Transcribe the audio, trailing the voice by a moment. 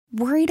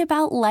Worried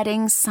about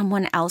letting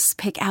someone else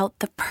pick out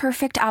the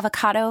perfect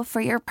avocado for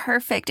your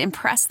perfect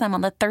impress them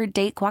on the third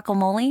date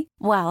guacamole?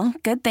 Well,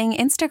 good thing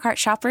Instacart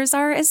shoppers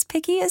are as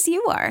picky as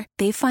you are.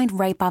 They find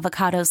ripe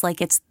avocados like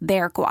it's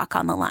their guac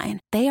on the line.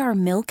 They are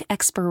milk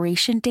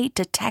expiration date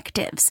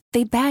detectives.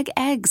 They bag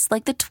eggs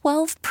like the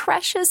 12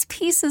 precious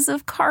pieces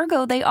of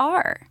cargo they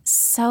are.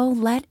 So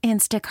let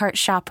Instacart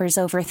shoppers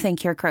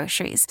overthink your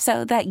groceries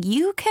so that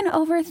you can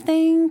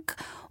overthink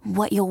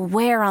what you'll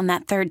wear on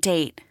that third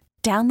date.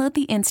 Download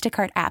the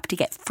Instacart app to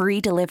get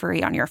free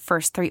delivery on your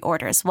first 3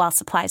 orders while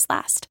supplies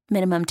last.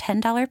 Minimum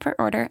 $10 per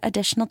order.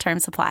 Additional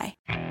terms apply.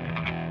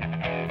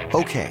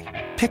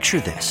 Okay, picture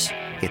this.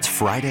 It's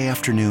Friday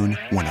afternoon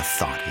when a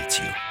thought hits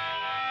you.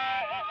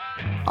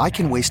 I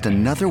can waste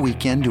another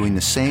weekend doing the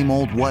same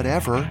old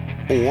whatever,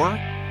 or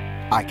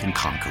I can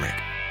conquer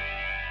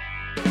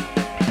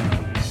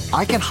it.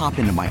 I can hop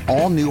into my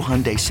all-new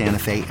Hyundai Santa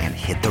Fe and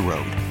hit the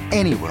road.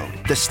 Any road.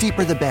 The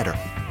steeper, the better.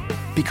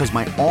 Because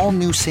my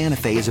all-new Santa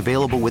Fe is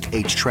available with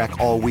H-Track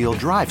all-wheel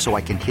drive, so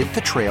I can hit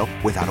the trail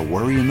without a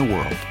worry in the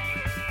world.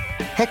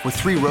 Heck, with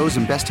 3 rows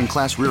and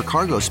best-in-class rear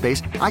cargo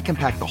space, I can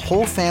pack the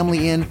whole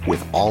family in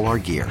with all our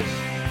gear.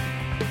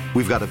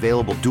 We've got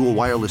available dual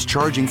wireless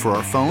charging for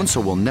our phones,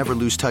 so we'll never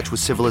lose touch with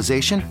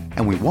civilization,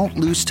 and we won't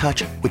lose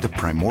touch with the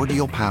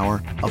primordial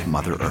power of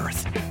Mother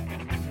Earth.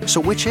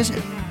 So which is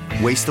it?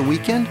 Waste the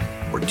weekend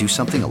or do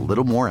something a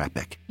little more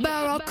epic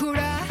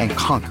and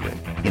conquer it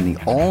in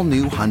the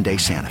all-new Hyundai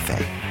Santa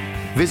Fe.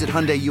 Visit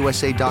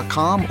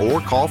HyundaiUSA.com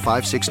or call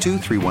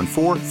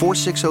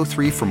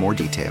 562-314-4603 for more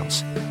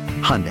details.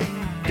 Hyundai,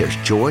 there's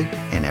joy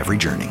in every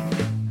journey.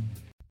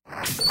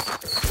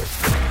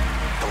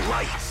 The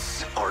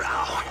lights are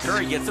out.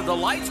 Curry gets it, the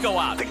lights go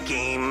out. The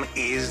game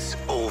is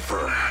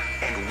over,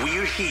 and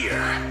we're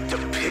here to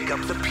pick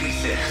up the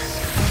pieces.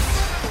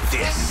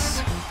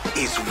 This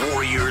is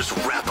Warriors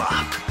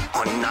Wrap-Up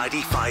on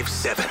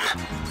 95.7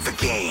 The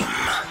Game.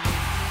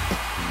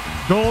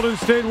 Golden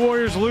State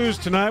Warriors lose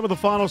tonight with a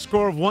final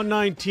score of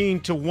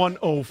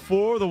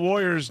 119-104. The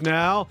Warriors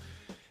now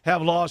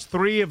have lost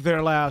 3 of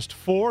their last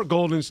 4.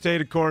 Golden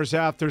State, of course,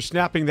 after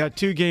snapping that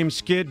 2-game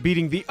skid,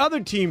 beating the other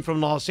team from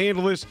Los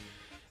Angeles,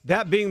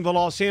 that being the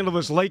Los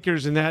Angeles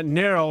Lakers in that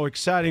narrow,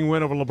 exciting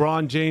win over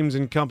LeBron James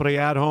and company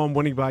at home,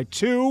 winning by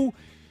 2.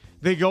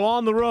 They go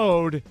on the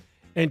road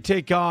and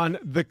take on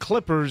the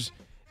Clippers.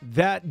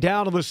 That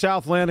down to the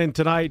Southland, and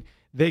tonight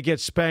they get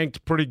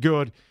spanked pretty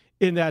good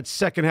in that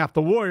second half.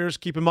 The Warriors,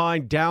 keep in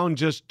mind, down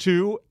just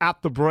 2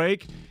 at the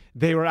break.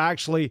 They were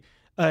actually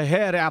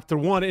ahead after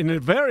 1 in a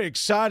very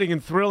exciting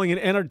and thrilling and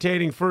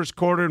entertaining first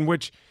quarter in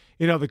which,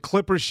 the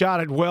Clippers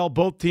shot it well.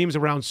 Both teams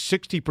around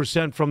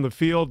 60% from the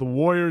field. The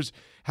Warriors,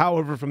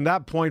 however, from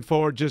that point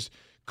forward, just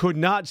could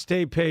not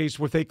stay pace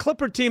with a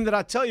Clipper team that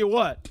I tell you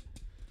what,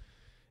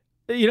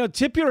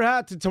 tip your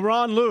hat to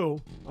Tyronn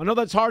Lue. I know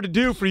that's hard to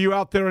do for you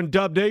out there in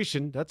Dub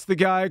Nation. That's the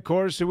guy, of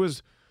course, who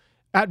was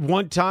at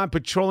one time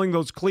patrolling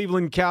those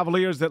Cleveland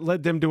Cavaliers that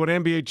led them to an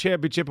NBA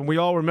championship, and we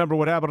all remember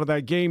what happened to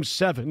that Game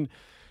 7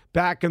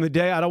 back in the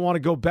day. I don't want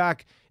to go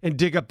back and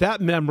dig up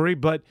that memory,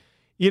 but,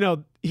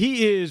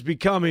 he is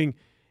becoming,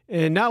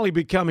 and not only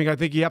becoming, I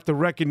think you have to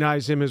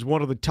recognize him as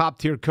one of the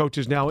top-tier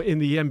coaches now in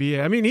the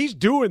NBA. I mean, he's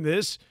doing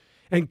this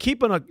and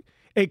keeping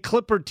a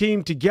Clipper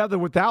team together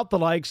without the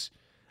likes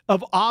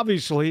of,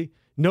 obviously,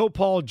 no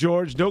Paul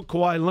George, no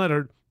Kawhi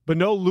Leonard, but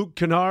no Luke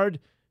Kennard,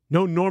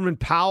 no Norman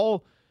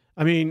Powell.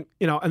 I mean,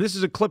 and this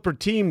is a Clipper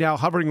team now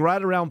hovering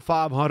right around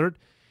 500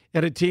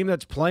 and a team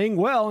that's playing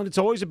well. And it's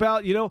always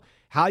about,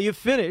 how you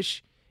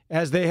finish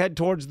as they head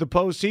towards the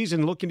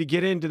postseason, looking to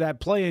get into that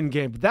play-in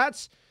game. But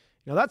that's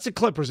the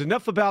Clippers.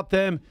 Enough about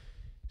them.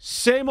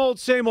 Same old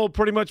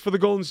pretty much for the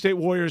Golden State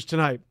Warriors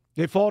tonight.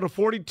 They fall to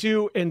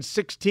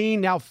 42-16,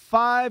 now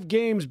 5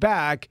 games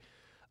back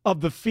of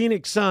the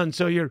Phoenix Suns.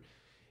 So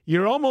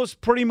you're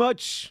almost pretty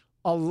much,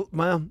 don't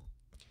want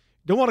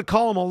to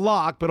call them a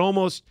lock, but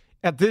almost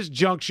at this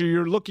juncture,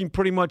 you're looking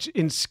pretty much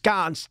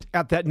ensconced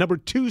at that number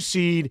 2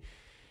 seed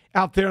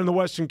out there in the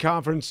Western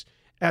Conference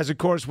as, of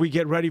course, we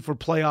get ready for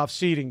playoff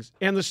seedings.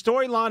 And the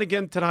storyline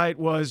again tonight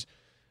was,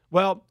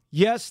 well,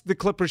 yes, the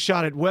Clippers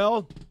shot it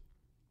well.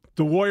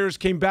 The Warriors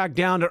came back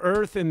down to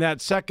earth in that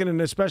second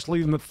and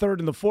especially in the third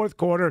and the fourth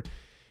quarter.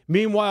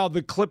 Meanwhile,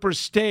 the Clippers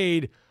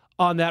stayed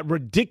on that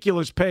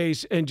ridiculous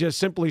pace and just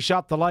simply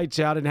shot the lights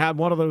out and had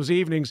one of those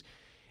evenings.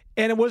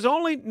 And it was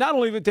not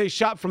only that they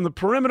shot from the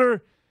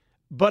perimeter,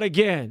 but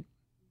again,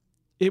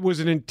 it was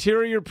an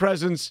interior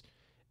presence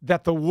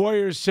that the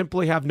Warriors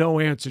simply have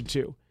no answer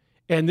to.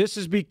 And this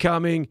is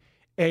becoming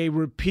a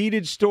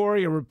repeated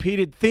story, a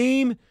repeated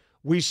theme.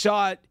 We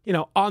saw it,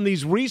 on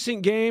these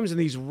recent games and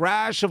these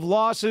rash of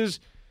losses.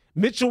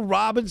 Mitchell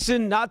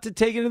Robinson, not to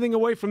take anything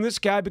away from this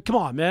guy, but come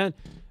on, man.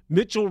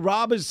 Mitchell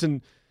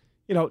Robinson,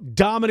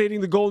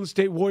 dominating the Golden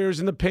State Warriors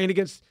in the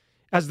paint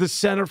as the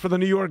center for the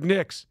New York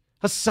Knicks.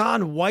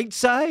 Hassan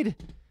Whiteside,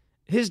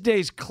 his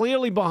day's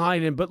clearly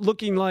behind him, but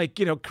looking like,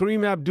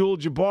 Kareem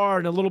Abdul-Jabbar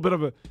and a little bit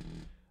of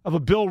a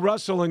Bill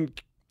Russell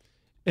and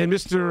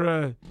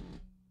Mr.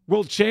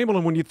 Wilt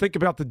Chamberlain when you think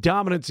about the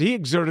dominance he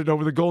exerted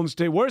over the Golden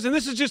State Warriors. And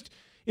this is just,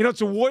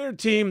 it's a Warrior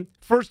team,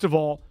 first of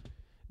all,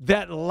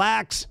 that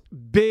lacks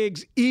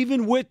bigs,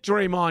 even with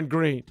Draymond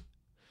Green.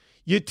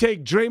 You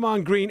take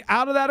Draymond Green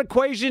out of that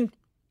equation,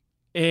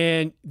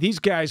 and these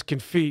guys can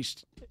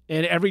feast.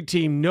 And every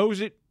team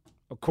knows it.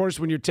 Of course,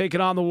 when you're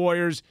taking on the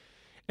Warriors,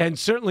 and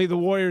certainly the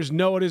Warriors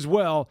know it as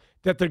well,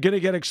 that they're going to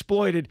get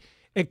exploited.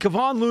 And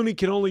Kevon Looney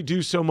can only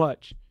do so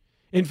much.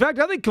 In fact,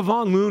 I think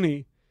Kevon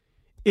Looney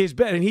is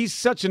better, and he's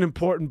such an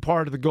important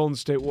part of the Golden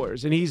State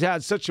Warriors, and he's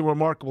had such a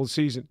remarkable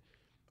season.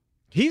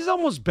 He's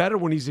almost better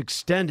when he's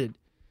extended.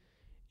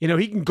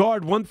 He can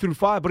guard 1 through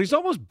 5, but he's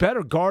almost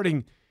better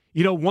guarding,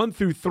 1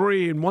 through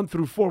 3 and 1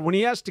 through 4. When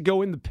he has to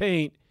go in the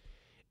paint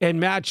and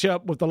match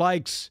up with the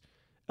likes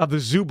of the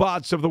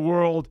Zubats of the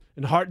world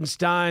and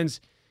Hartensteins,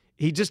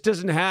 he just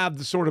doesn't have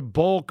the sort of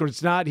bulk, or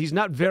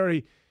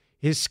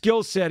his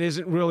skill set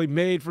isn't really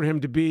made for him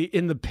to be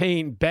in the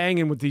paint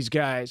banging with these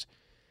guys.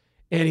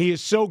 And he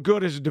is so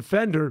good as a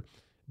defender,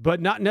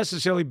 but not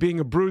necessarily being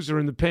a bruiser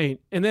in the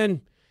paint. And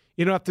then,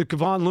 after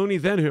Kevon Looney,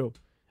 then who?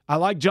 I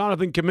like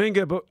Jonathan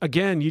Kuminga, but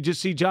again, you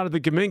just see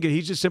Jonathan Kuminga,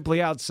 he's just simply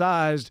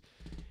outsized.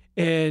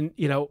 And,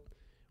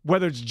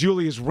 whether it's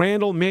Julius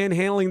Randle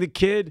manhandling the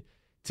kid,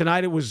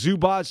 tonight it was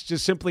Zubac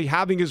just simply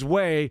having his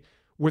way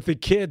with the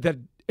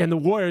kid and the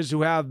Warriors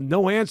who have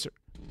no answer.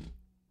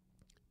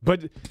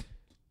 But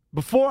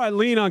before I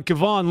lean on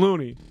Kevon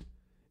Looney,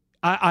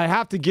 I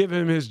have to give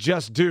him his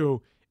just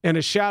due. And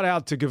a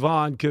shout-out to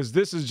Kevon, because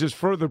this is just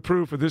further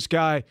proof of this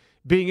guy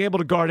being able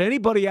to guard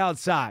anybody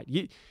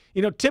outside.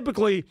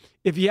 Typically,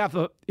 if you have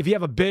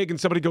a big and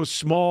somebody goes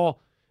small,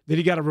 then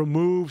you got to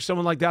remove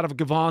someone like that of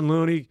Kevon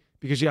Looney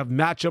because you have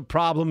matchup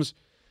problems.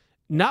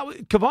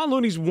 Kevon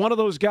Looney's one of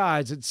those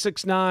guys at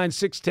 6'9",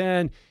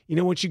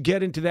 6'10". Once you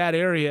get into that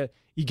area,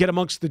 you get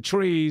amongst the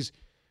trees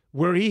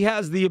where he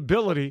has the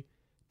ability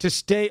to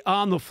stay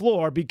on the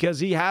floor because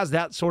he has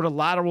that sort of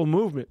lateral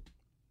movement.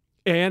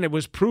 And it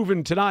was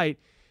proven tonight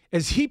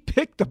as he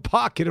picked the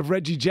pocket of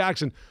Reggie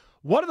Jackson.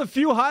 One of the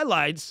few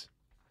highlights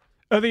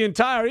of the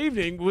entire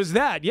evening was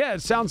that. Yeah,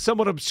 it sounds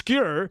somewhat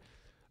obscure,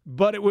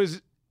 but it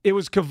was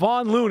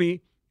Kevon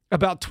Looney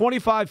about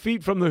 25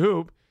 feet from the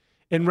hoop,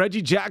 and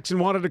Reggie Jackson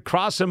wanted to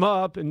cross him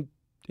up and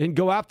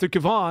go after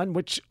Kevon,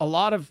 which a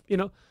lot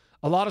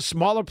of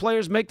smaller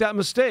players make that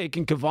mistake.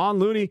 And Kevon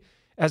Looney,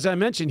 as I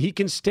mentioned, he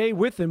can stay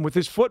with him with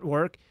his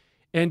footwork,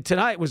 and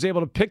tonight was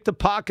able to pick the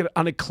pocket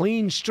on a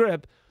clean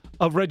strip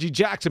of Reggie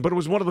Jackson. But it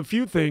was one of the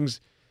few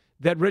things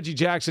that Reggie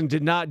Jackson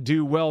did not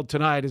do well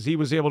tonight, as he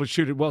was able to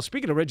shoot it well.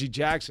 Speaking of Reggie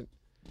Jackson,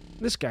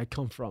 where this guy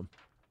come from?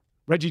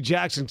 Reggie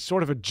Jackson,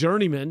 sort of a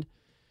journeyman,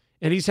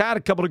 and he's had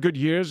a couple of good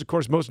years, of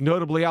course, most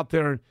notably out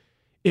there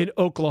in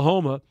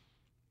Oklahoma.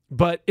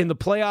 But in the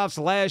playoffs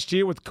last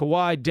year with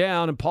Kawhi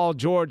down and Paul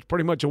George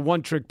pretty much a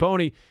one-trick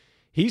pony,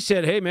 he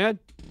said, hey, man,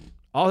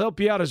 I'll help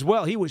you out as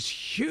well. He was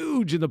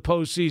huge in the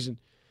postseason.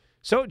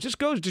 So it just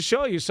goes to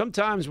show you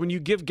sometimes when you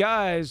give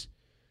guys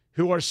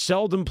who are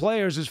seldom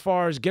players as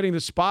far as getting the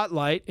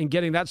spotlight and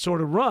getting that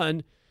sort of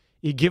run,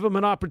 you give them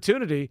an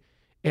opportunity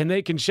and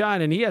they can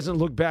shine. And he hasn't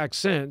looked back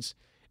since.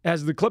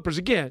 As the Clippers,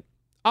 again,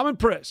 I'm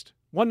impressed.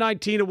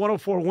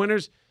 119-104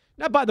 winners,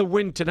 not by the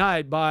win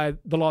tonight by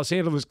the Los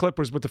Angeles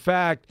Clippers, but the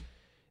fact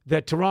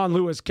that Tyronn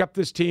Lue has kept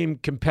this team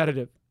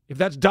competitive. If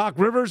that's Doc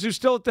Rivers who's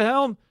still at the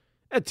helm,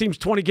 that team's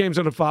 20 games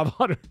under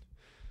 500.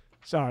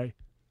 Sorry.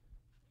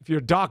 If you're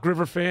a Doc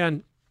River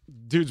fan,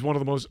 dude's one of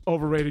the most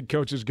overrated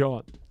coaches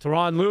going.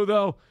 Tyronn Lue,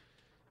 though,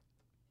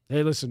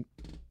 hey, listen,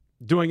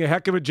 doing a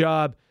heck of a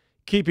job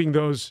keeping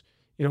those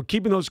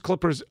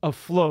Clippers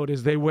afloat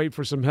as they wait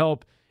for some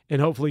help and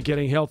hopefully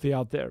getting healthy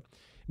out there.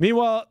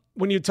 Meanwhile,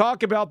 when you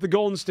talk about the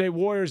Golden State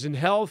Warriors and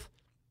health,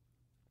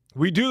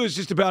 we do this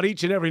just about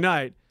each and every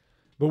night,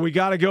 but we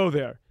got to go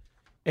there.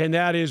 And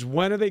that is,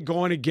 when are they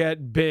going to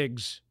get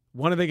bigs?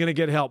 When are they going to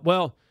get help?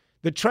 Well,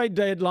 the trade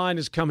deadline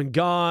is come and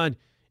gone.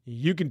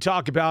 You can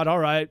talk about, all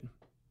right,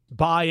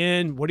 buy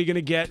in. What are you going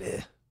to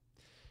get?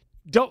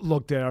 Don't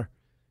look there,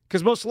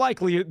 because most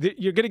likely you're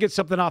going to get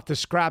something off the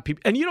scrap heap.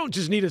 And you don't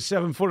just need a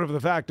 7-footer for the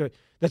fact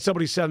that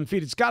somebody's 7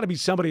 feet. It's got to be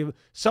somebody of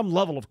some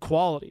level of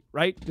quality,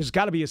 right? There's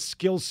got to be a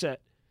skill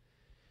set.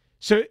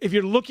 So if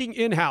you're looking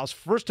in-house,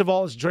 first of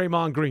all, it's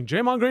Draymond Green.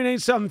 Draymond Green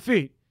ain't 7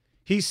 feet.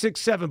 He's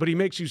 6'7", but he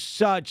makes you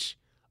such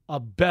a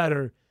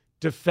better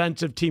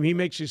defensive team. He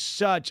makes you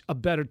such a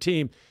better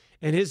team.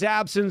 And his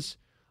absence,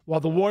 while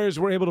the Warriors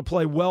were able to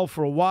play well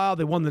for a while,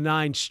 they won the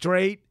 9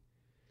 straight.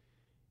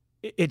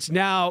 It's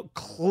now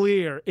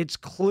clear. It's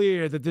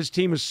clear that this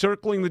team is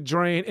circling the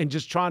drain and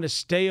just trying to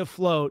stay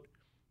afloat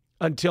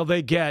until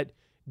they get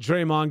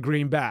Draymond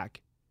Green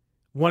back.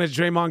 When is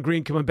Draymond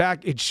Green coming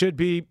back? It should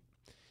be,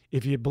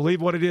 if you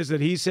believe what it is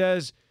that he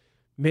says,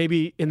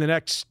 maybe in the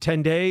next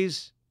 10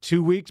 days,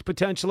 2 weeks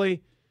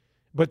potentially.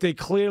 But they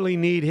clearly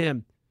need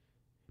him.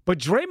 But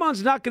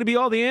Draymond's not going to be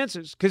all the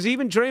answers, because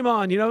even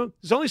Draymond,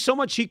 there's only so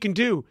much he can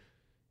do.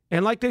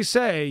 And like they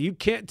say, you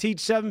can't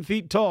teach 7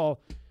 feet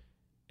tall.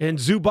 And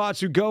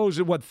Zubac, who goes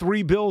at,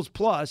 $3 bills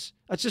plus,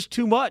 that's just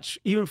too much,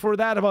 even for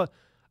that of a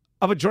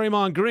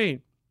Draymond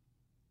Green.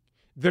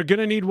 they're going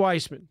to need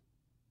Weissman.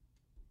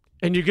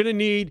 And you're going to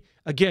need,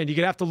 again, you're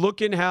going to have to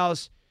look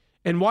in-house.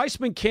 And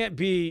Weissman can't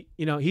be,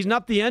 he's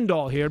not the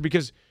end-all here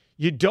because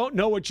you don't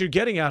know what you're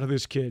getting out of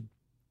this kid.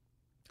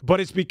 But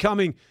it's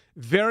becoming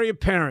very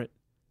apparent,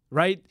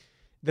 right,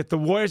 that the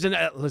Warriors, and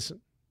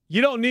listen,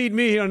 you don't need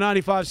me here on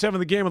 95.7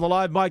 The Game with a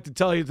live mic to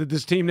tell you that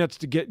this team needs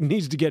to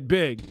get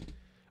big.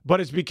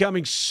 But it's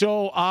becoming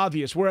so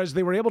obvious, whereas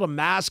they were able to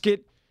mask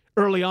it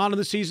early on in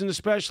the season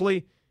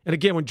especially. And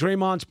again, when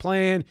Draymond's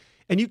playing,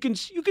 and you can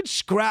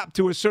scrap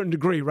to a certain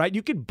degree, right?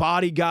 You can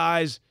body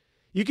guys,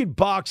 you can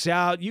box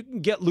out, you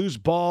can get loose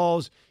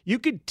balls, you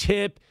can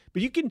tip,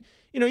 but you can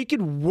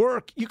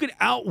work, you can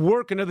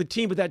outwork another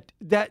team, but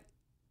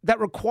that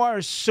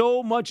requires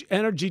so much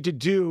energy to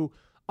do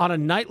on a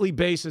nightly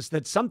basis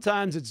that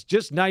sometimes it's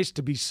just nice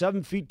to be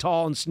 7 feet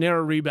tall and snare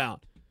a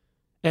rebound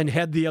and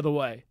head the other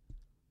way.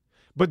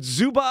 But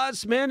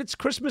Zubac, man, it's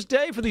Christmas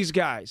Day for these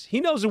guys. He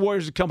knows the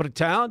Warriors are coming to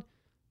town.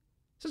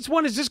 Since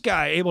when is this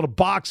guy able to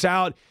box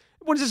out?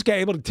 When is this guy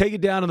able to take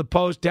it down in the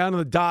post, down in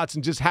the dots,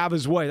 and just have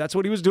his way? That's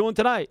what he was doing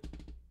tonight.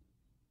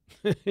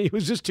 He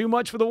was just too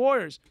much for the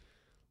Warriors.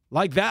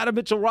 Like that of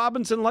Mitchell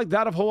Robinson, like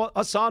that of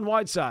Hassan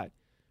Whiteside.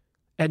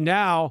 And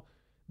now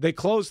they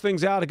close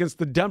things out against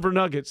the Denver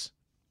Nuggets,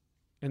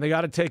 and they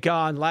got to take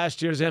on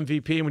last year's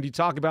MVP. And when you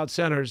talk about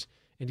centers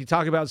and you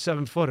talk about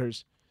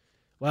 7-footers,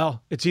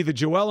 well, it's either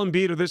Joel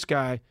Embiid or this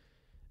guy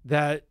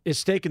that is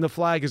staking the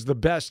flag as the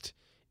best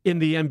in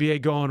the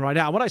NBA going right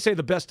now. When I say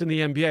the best in the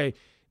NBA,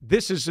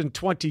 this is in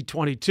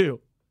 2022.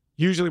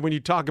 Usually when you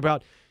talk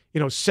about,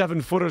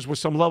 7-footers with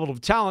some level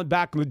of talent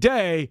back in the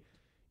day,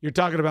 you're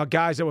talking about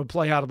guys that would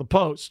play out of the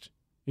post.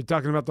 You're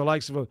talking about the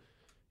likes of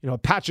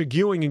Patrick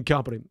Ewing and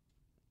company.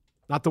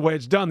 Not the way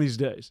it's done these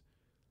days.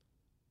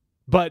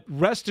 But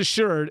rest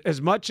assured,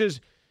 as much as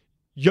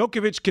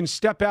Jokic can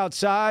step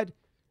outside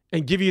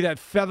and give you that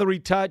feathery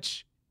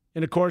touch,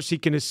 and of course he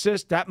can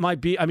assist, that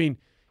might be,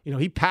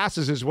 he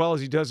passes as well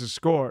as he does his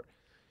score.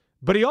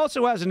 But he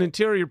also has an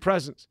interior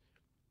presence.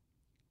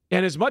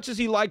 And as much as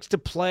he likes to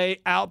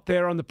play out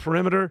there on the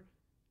perimeter,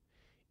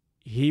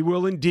 he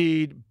will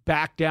indeed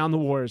back down the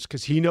Warriors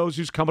because he knows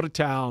who's coming to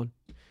town,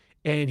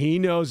 and he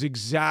knows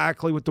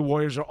exactly what the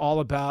Warriors are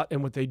all about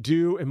and what they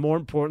do, and more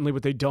importantly,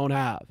 what they don't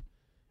have.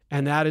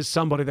 And that is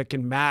somebody that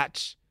can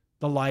match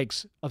the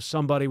likes of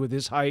somebody with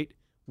his height,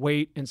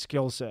 weight, and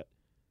skill set.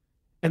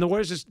 And the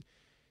Warriors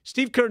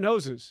Steve Kerr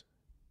knows this.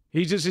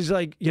 He's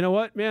like, you know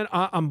what, man,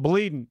 I'm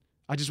bleeding.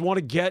 I want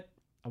to get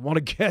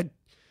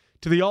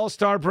to the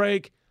All-Star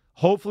break,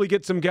 hopefully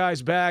get some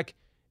guys back,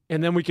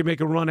 and then we can make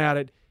a run at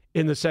it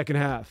in the second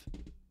half.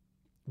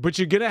 But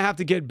you're going to have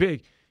to get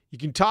big. You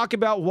can talk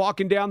about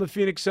walking down the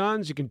Phoenix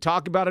Suns. You can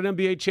talk about an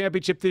NBA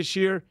championship this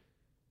year.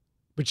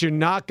 But you're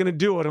not going to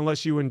do it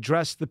unless you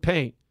address the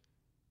paint.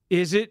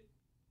 Is it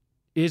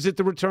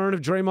the return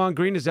of Draymond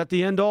Green? Is that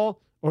the end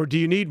all? Or do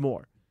you need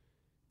more?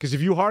 Because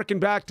if you hearken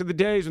back to the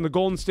days when the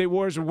Golden State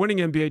Warriors were winning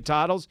NBA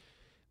titles,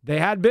 they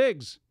had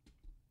bigs.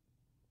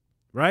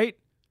 Right?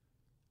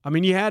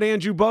 You had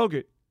Andrew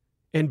Bogut.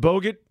 And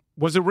Bogut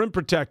was a rim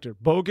protector.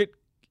 Bogut,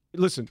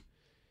 listen,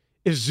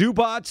 if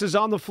Zubac is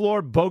on the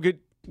floor, Bogut,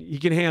 he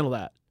can handle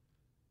that.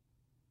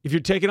 If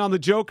you're taking on the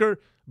Joker,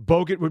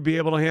 Bogut would be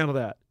able to handle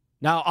that.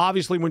 Now,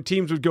 obviously, when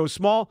teams would go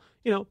small,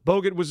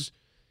 Bogut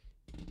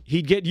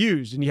he'd get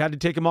used, and you had to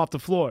take him off the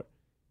floor.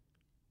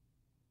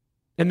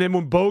 And then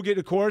when Bogut,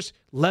 of course,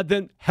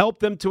 helped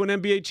them to an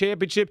NBA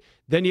championship,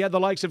 then you had the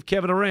likes of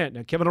Kevin Durant.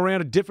 Now, Kevin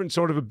Durant, a different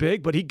sort of a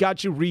big, but he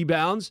got you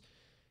rebounds,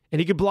 and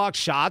he could block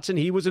shots, and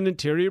he was an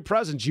interior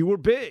presence. You were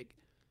big.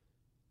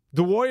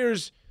 The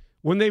Warriors,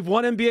 when they've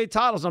won NBA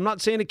titles, I'm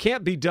not saying it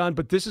can't be done,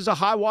 but this is a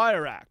high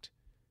wire act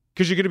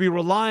because you're going to be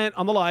reliant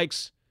on the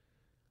likes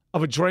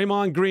of a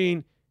Draymond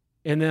Green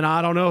and then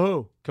I don't know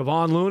who,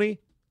 Kevon Looney.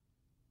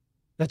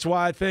 That's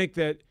why I think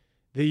that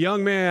the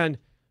young man,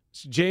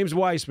 James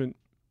Wiseman,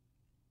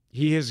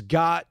 he has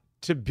got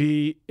to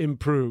be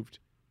improved.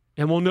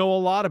 And we'll know a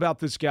lot about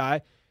this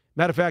guy.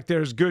 Matter of fact,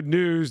 there's good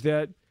news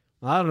that,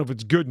 I don't know if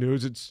it's good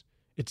news,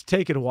 it's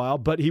taken a while,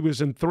 but he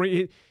was in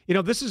 3.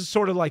 This is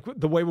sort of like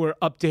the way we're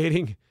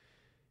updating.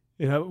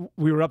 We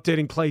were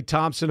updating Klay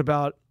Thompson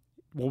about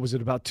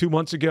 2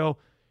 months ago,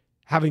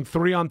 having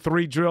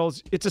 3-on-3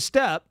 drills. It's a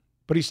step,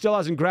 but he still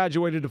hasn't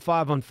graduated to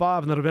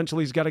 5-on-5, and then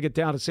eventually he's got to get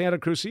down to Santa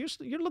Cruz. So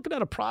you're looking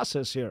at a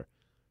process here.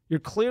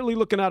 You're clearly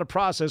looking at a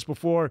process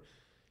before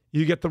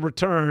you get the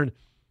return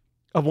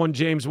of one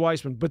James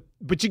Wiseman.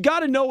 But you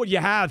got to know what you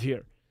have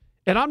here.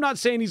 And I'm not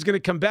saying he's going to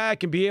come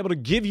back and be able to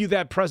give you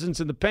that presence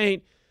in the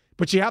paint,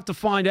 but you have to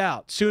find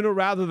out sooner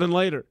rather than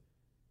later.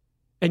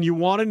 And you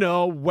want to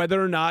know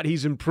whether or not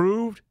he's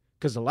improved,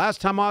 because the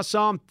last time I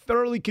saw him,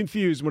 thoroughly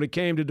confused when it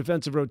came to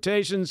defensive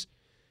rotations,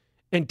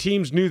 and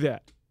teams knew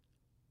that.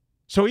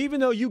 So even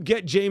though you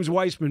get James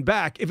Wiseman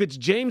back, if it's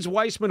James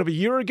Wiseman of a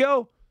year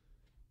ago,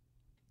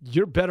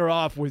 you're better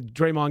off with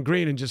Draymond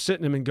Green and just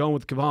sitting him and going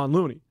with Kevon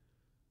Looney.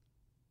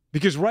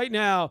 Because right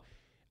now,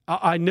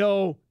 I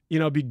know,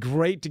 it'd be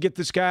great to get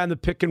this guy on the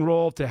pick and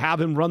roll, to have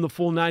him run the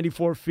full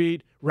 94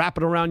 feet, wrap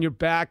it around your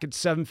back at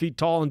 7 feet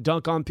tall and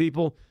dunk on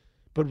people.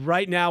 But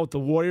right now, what the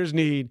Warriors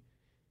need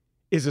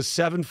is a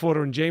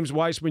 7-footer. And James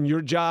Wiseman,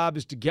 your job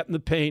is to get in the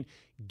paint.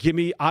 Give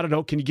me, I don't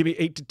know, can you give me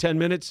 8 to 10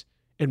 minutes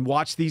and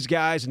watch these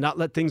guys and not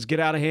let things get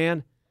out of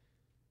hand?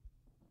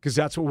 Because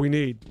that's what we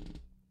need.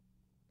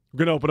 We're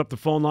going to open up the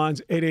phone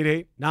lines,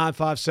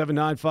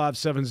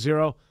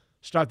 888-957-9570.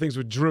 Start things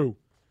with Drew.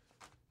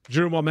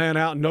 Drew, my man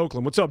out in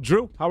Oakland. What's up,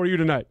 Drew? How are you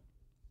tonight?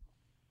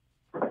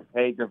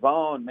 Hey,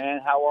 Devon,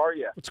 man, how are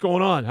you? What's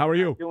going on? How are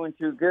you? I'm doing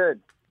too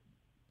good.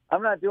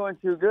 I'm not doing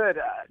too good.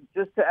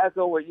 Just to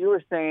echo what you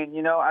were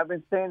saying, I've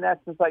been saying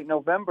that since like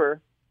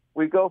November.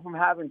 We go from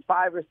having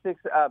 5 or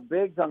 6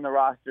 bigs on the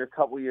roster a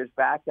couple years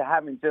back to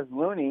having just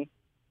Looney.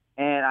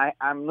 And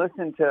I'm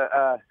listening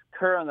to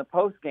Kerr on the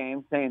post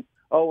game saying,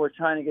 "Oh, we're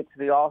trying to get to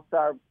the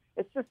All-Star."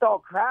 It's just all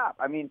crap.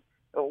 I mean,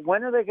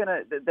 when are they going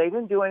to – they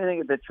didn't do anything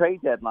at the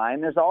trade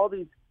deadline. There's all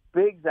these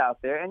bigs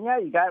out there. And, yeah,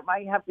 you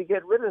might have to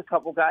get rid of a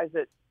couple guys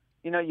that,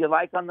 you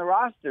like on the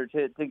roster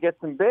to get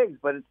some bigs,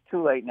 but it's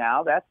too late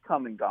now. That's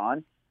come and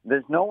gone.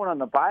 There's no one on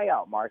the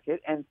buyout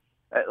market. And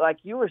like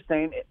you were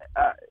saying,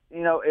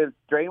 is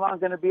Draymond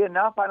going to be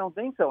enough? I don't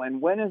think so.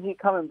 And when is he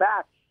coming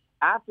back?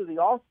 After the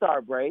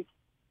All-Star break,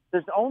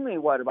 there's only,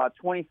 about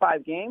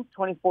 25 games,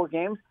 24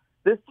 games?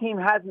 This team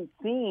hasn't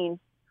seen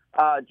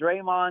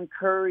Draymond,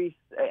 Curry,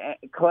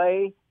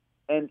 Clay,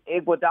 and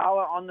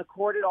Iguodala on the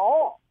court at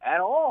all.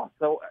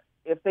 So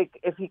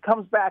if he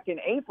comes back in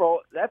April,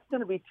 that's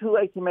going to be too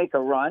late to make a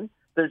run.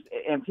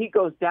 If he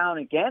goes down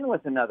again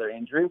with another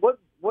injury, what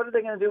are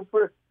they going to do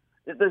for?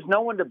 There's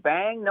no one to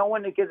bang, no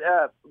one to get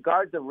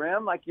guard the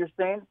rim, like you're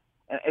saying,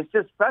 and it's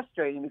just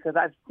frustrating because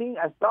I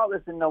saw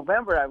this in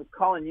November. I was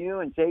calling you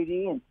and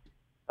JD, and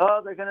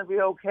they're going to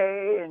be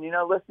okay, and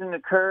listening to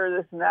Kerr,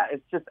 this and that.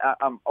 It's just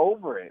I'm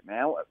over it,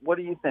 man. What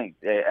do you think,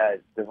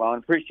 Devon?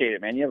 Appreciate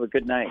it, man. You have a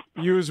good night.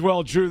 You as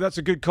well, Drew. That's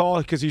a good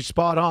call because he's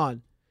spot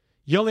on.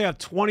 You only have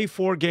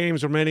 24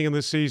 games remaining in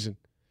this season.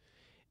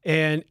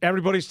 And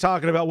everybody's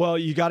talking about, well,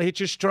 you got to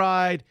hit your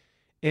stride,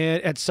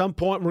 and at some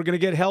point we're going to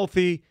get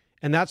healthy,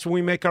 and that's when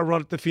we make our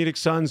run at the Phoenix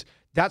Suns.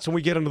 That's when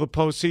we get into the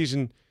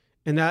postseason,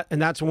 and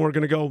that's when we're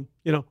going to go,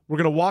 we're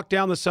going to walk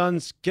down the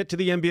Suns, get to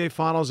the NBA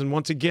Finals, and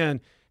once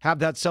again have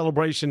that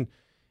celebration,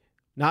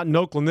 not in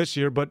Oakland this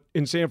year, but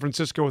in San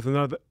Francisco with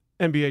another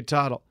NBA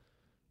title.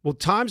 Well,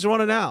 time's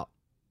running out.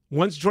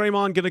 When's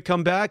Draymond going to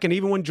come back? And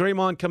even when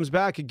Draymond comes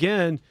back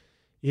again,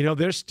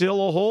 there's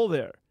still a hole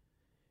there.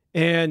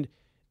 And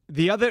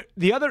the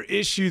other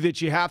issue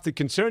that you have to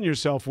concern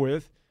yourself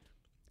with,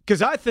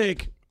 because I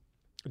think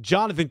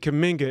Jonathan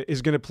Kuminga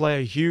is going to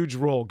play a huge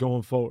role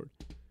going forward.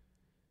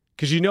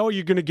 Because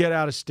you're going to get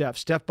out of Steph.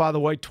 Steph, by the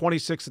way,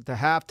 26 at the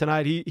half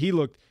tonight. He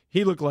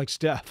looked like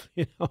Steph.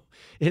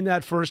 In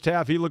that first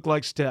half, he looked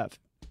like Steph.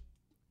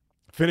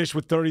 Finished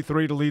with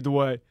 33 to lead the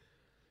way.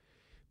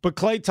 But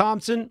Klay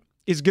Thompson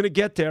is going to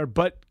get there,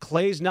 but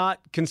Klay's not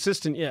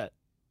consistent yet.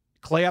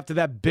 Klay, after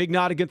that big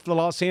night against the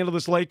Los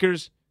Angeles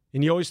Lakers,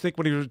 and you always think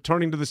when he's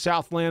returning to the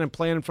Southland and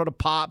playing in front of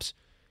Pops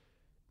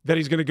that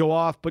he's going to go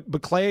off. But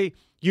Klay,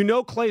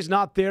 Klay's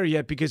not there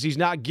yet because he's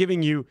not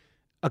giving you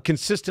a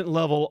consistent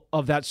level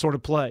of that sort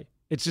of play.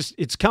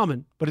 It's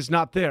coming, but it's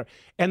not there.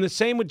 And the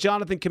same with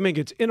Jonathan Kuminga.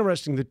 It's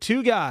interesting. The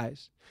two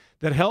guys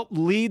that helped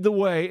lead the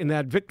way in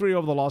that victory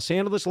over the Los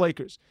Angeles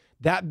Lakers,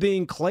 that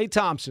being Klay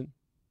Thompson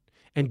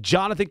and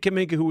Jonathan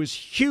Kuminga, who was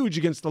huge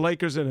against the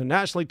Lakers in a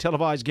nationally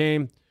televised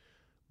game,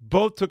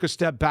 both took a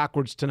step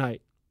backwards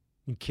tonight.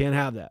 You can't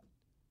have that.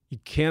 You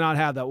cannot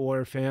have that,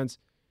 Warrior fans.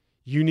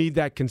 You need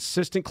that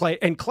consistent Klay.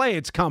 And Klay,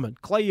 it's coming.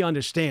 Klay, you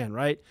understand,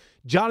 right?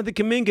 Jonathan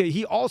Kuminga,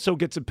 he also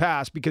gets a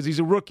pass because he's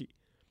a rookie.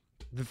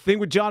 The thing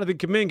with Jonathan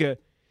Kuminga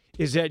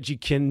is that you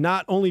can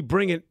not only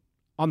bring it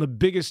on the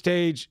biggest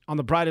stage, on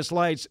the brightest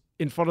lights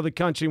in front of the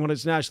country when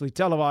it's nationally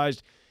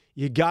televised,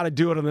 you got to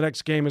do it on the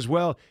next game as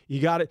well. You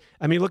got it.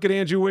 I mean, look at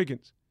Andrew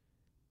Wiggins,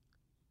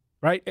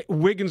 right?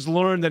 Wiggins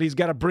learned that he's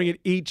got to bring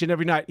it each and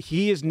every night.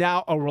 He is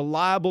now a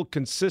reliable,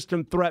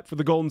 consistent threat for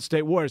the Golden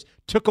State Warriors.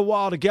 Took a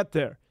while to get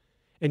there.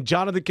 And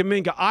Jonathan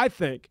Kuminga, I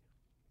think,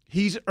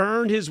 he's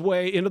earned his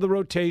way into the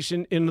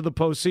rotation, into the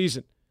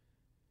postseason.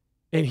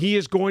 And he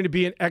is going to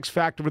be an X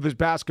factor with his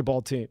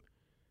basketball team.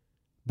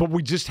 But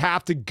we just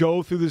have to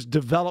go through this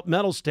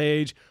developmental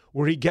stage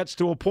where he gets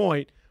to a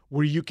point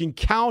where you can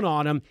count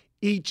on him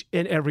each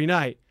and every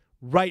night.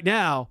 Right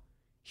now,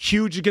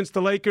 huge against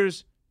the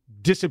Lakers,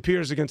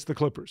 disappears against the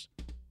Clippers.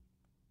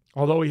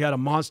 Although he had a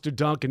monster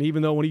dunk, and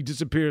even though when he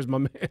disappears, my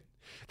man,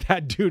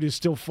 that dude is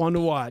still fun to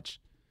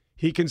watch.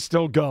 He can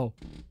still go.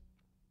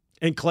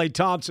 And Klay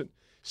Thompson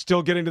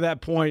still getting to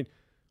that point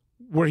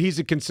where he's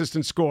a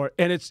consistent scorer.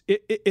 And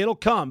it'll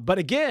come. But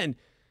again,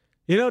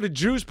 to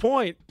Drew's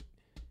point,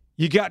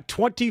 you got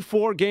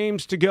 24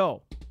 games to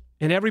go.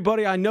 And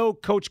everybody, I know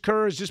Coach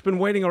Kerr has just been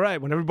waiting. All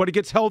right, when everybody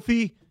gets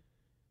healthy,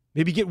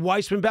 maybe get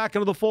Wiseman back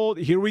into the fold.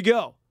 Here we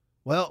go.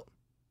 Well,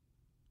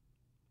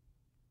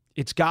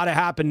 it's got to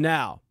happen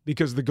now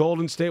because the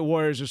Golden State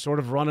Warriors are sort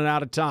of running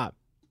out of time.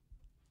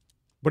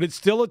 But it's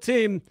still a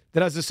team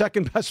that has the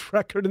second best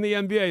record in the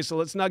NBA, so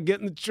let's not get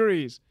in the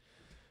trees.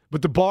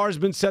 But the bar has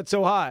been set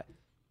so high.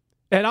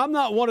 And I'm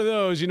not one of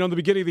those, in the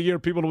beginning of the year,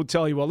 people would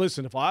tell you, well,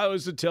 listen, if I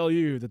was to tell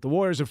you that the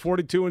Warriors are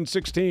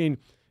 42-16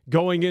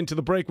 going into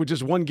the break with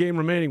just one game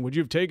remaining, would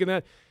you have taken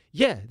that?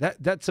 Yeah,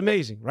 that's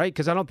amazing, right?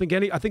 Because I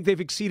think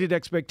they've exceeded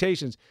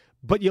expectations.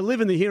 But you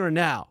live in the here and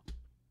now.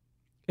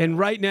 And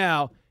right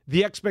now,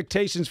 the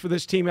expectations for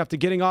this team after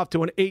getting off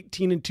to an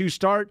 18-2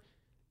 start,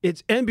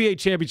 it's NBA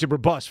championship or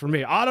bust for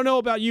me. I don't know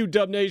about you,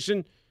 Dub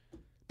Nation,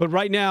 but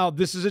right now,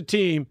 this is a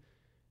team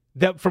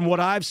that, from what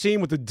I've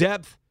seen with the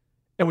depth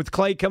and with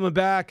Klay coming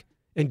back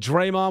and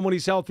Draymond when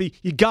he's healthy,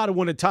 you got to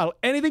win a title.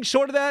 Anything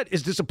short of that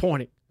is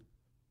disappointing.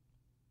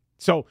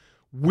 So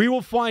we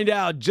will find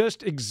out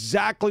just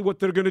exactly what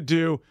they're going to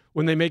do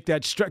when they make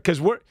that stretch. Because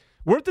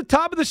we're at the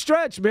top of the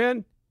stretch,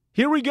 man.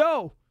 Here we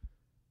go.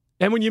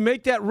 And when you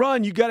make that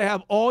run, you got to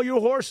have all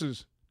your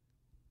horses.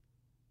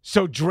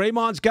 So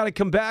Draymond's got to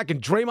come back,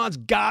 and Draymond's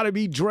got to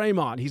be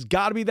Draymond. He's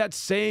got to be that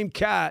same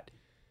cat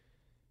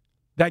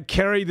that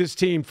carried this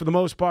team for the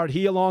most part,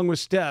 he along with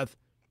Steph,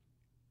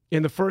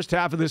 in the first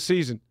half of this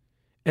season.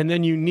 And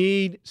then you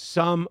need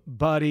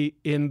somebody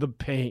in the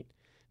paint.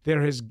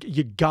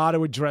 You got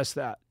to address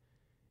that.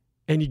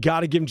 And you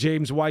got to give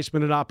James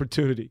Wiseman an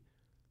opportunity.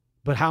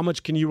 But how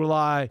much can you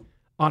rely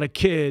on a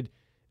kid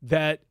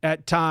that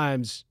at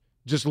times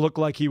just looked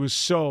like he was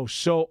so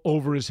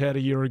over his head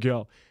a year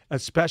ago,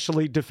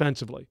 especially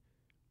defensively?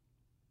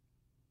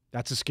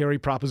 That's a scary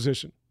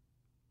proposition.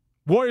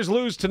 Warriors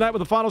lose tonight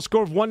with a final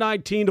score of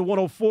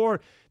 119-104.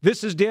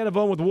 This is Dan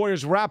Avone with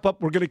Warriors Wrap-Up.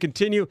 We're going to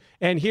continue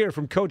and hear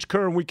from Coach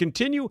Kerr, and we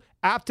continue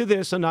after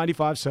this on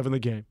 95.7 The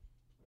Game.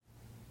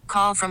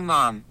 Call from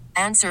mom.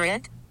 Answer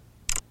it.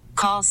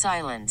 Call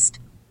silenced.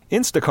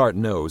 Instacart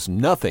knows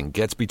nothing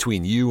gets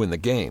between you and the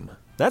game.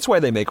 That's why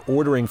they make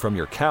ordering from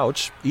your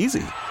couch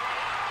easy.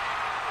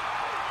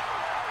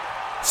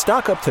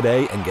 Stock up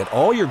today and get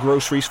all your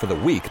groceries for the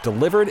week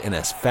delivered in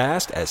as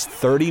fast as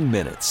 30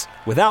 minutes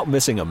without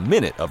missing a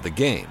minute of the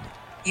game.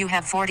 You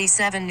have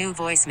 47 new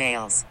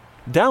voicemails.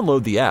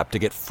 Download the app to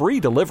get free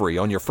delivery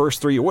on your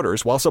first 3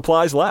 orders while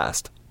supplies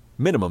last.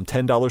 Minimum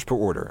 $10 per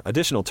order.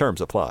 Additional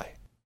terms apply.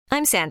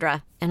 I'm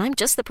Sandra, and I'm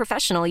just the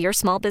professional your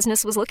small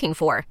business was looking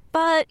for.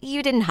 But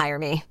you didn't hire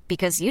me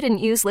because you didn't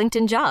use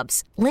LinkedIn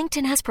Jobs.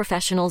 LinkedIn has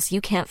professionals you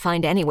can't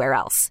find anywhere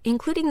else,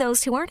 including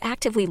those who aren't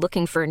actively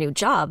looking for a new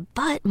job,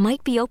 but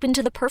might be open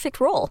to the perfect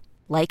role,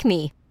 like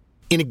me.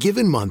 In a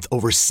given month,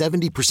 over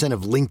 70%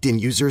 of LinkedIn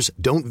users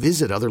don't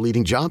visit other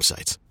leading job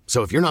sites.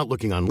 So if you're not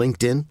looking on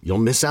LinkedIn, you'll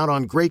miss out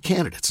on great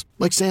candidates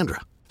like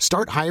Sandra.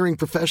 Start hiring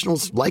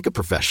professionals like a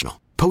professional.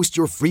 Post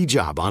your free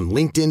job on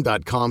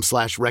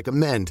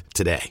linkedin.com/recommend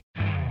today.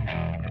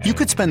 You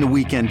could spend the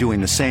weekend doing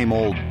the same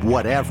old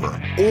whatever,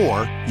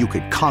 or you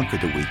could conquer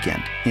the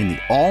weekend in the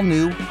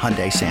all-new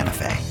Hyundai Santa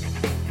Fe.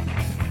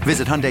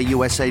 Visit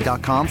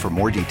HyundaiUSA.com for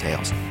more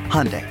details.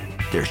 Hyundai,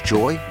 there's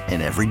joy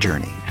in every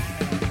journey.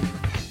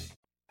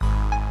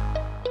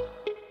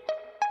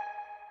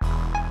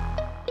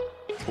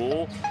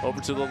 Poole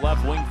over to the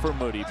left wing for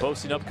Moody.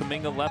 Posting up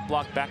Kuminga, left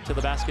block, back to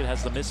the basket.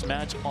 Has the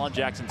mismatch on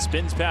Jackson.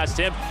 Spins past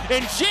him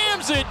and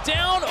jams it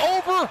down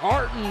over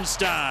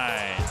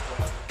Hartenstein.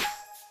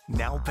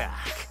 Now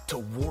back to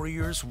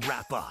Warriors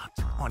Wrap-Up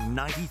on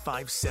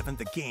 95.7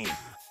 The Game.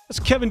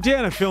 That's Kevin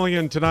Dana filling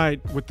in tonight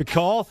with the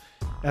call.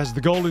 As the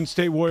Golden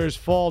State Warriors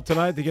fall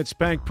tonight, they get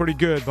spanked pretty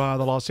good by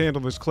the Los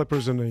Angeles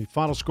Clippers in the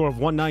final score of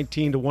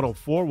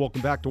 119-104.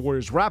 Welcome back to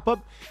Warriors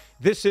Wrap-Up.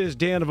 This is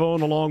Dan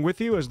Avone along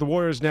with you as the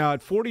Warriors now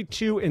at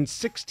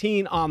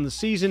 42-16 on the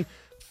season,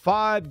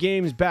 5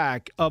 games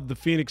back of the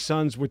Phoenix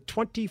Suns with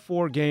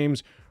 24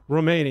 games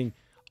remaining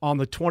on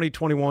the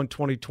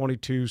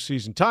 2021-2022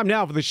 season. Time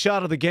now for the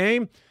shot of the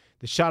game.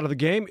 The shot of the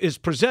game is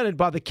presented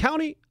by the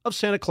County of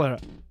Santa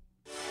Clara.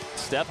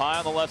 Step high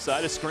on the left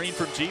side, a screen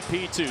from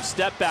GP2.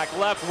 Step back,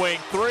 left wing,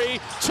 3.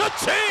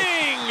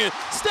 Cha-ching!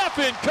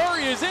 Stephen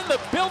Curry is in the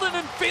building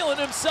and feeling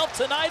himself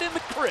tonight in the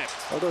crypt.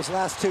 Oh, those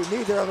last two,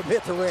 neither of them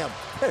hit the rim.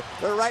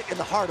 They're right in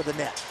the heart of the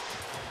net.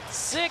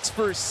 6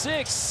 for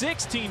 6,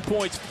 16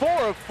 points, 4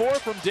 of 4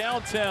 from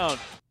downtown.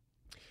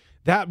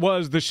 That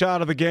was the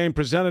shot of the game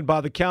presented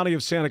by the County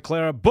of Santa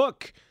Clara.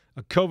 Book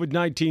a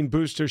COVID-19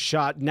 booster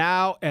shot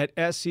now at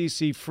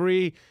SEC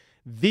Free,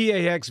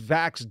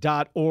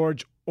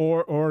 VAXvax.org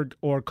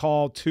or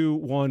call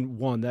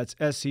 211. That's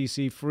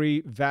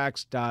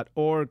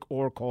SECFreeVax.org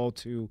or call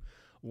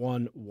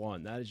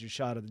 211. That is your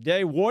shot of the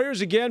day.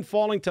 Warriors again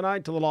falling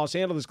tonight to the Los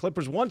Angeles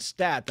Clippers. One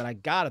stat that I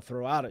got to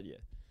throw out at you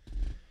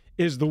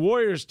is the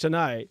Warriors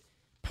tonight,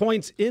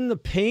 points in the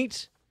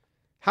paint,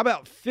 how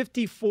about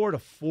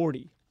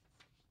 54-40?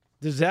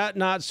 Does that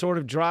not sort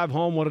of drive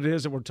home what it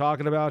is that we're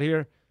talking about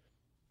here?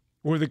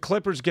 Where the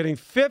Clippers getting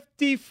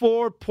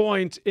 54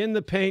 points in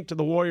the paint to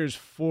the Warriors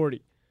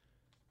 40.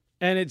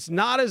 And it's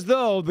not as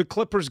though the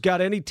Clippers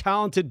got any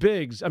talented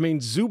bigs. I mean,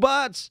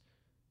 Zubats,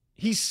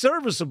 he's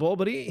serviceable,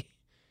 but he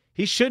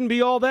shouldn't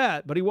be all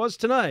that. But he was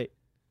tonight.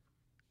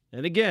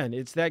 And again,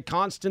 it's that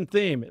constant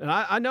theme. And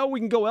I know we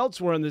can go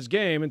elsewhere in this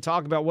game and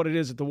talk about what it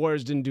is that the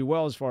Warriors didn't do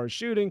well as far as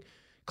shooting.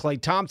 Klay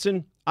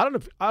Thompson, I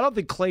don't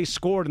think Klay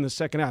scored in the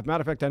second half.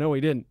 Matter of fact, I know he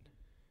didn't.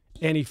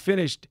 And he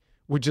finished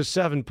with just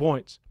 7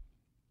 points.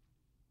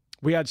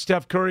 We had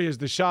Steph Curry as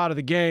the shot of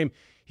the game.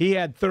 He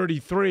had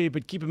 33,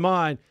 but keep in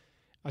mind,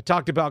 I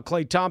talked about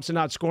Klay Thompson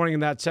not scoring in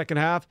that second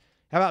half.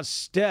 How about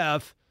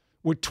Steph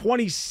with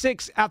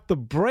 26 at the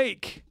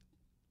break?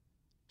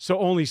 So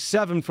only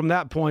 7 from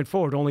that point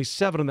forward, only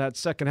 7 in that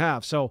second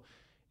half. So,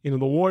 the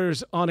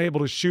Warriors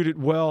unable to shoot it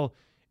well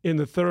in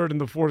the third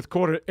and the fourth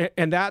quarter.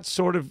 And that's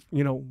sort of,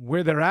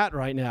 where they're at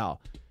right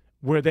now,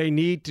 where they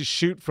need to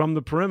shoot from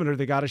the perimeter.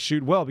 They got to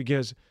shoot well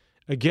because,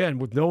 again,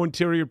 with no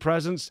interior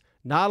presence,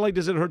 not only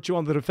does it hurt you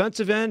on the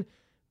defensive end,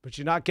 but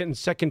you're not getting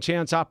second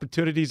chance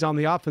opportunities on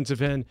the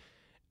offensive end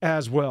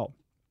as well.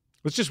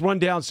 Let's just run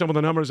down some of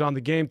the numbers on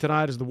the game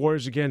tonight as the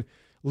Warriors, again,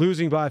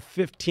 losing by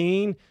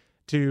 15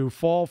 to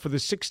fall for the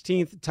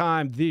 16th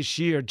time this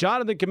year.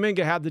 Jonathan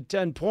Kuminga had the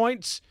 10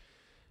 points.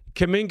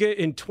 Kuminga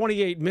in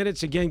 28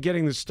 minutes, again,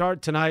 getting the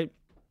start tonight.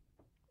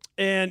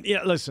 And,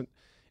 listen,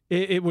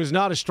 it was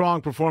not a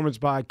strong performance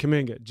by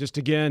Kuminga. Just,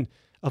 again,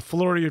 a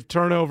flurry of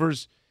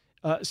turnovers,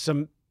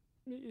 some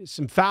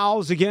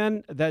fouls,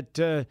 again,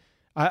 that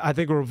I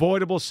think were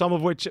avoidable, some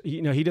of which,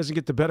 he doesn't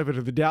get the benefit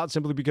of the doubt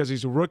simply because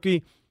he's a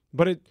rookie.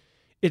 But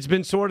it's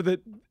been sort of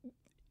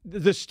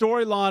the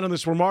storyline on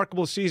this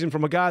remarkable season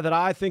from a guy that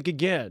I think,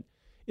 again,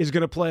 is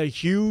going to play a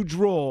huge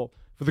role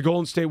for the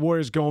Golden State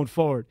Warriors going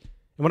forward.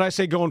 And when I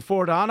say going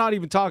forward, I'm not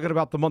even talking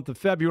about the month of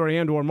February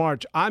and or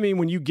March. I mean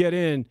when you get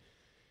in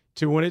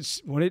to when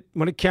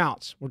it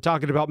counts. We're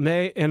talking about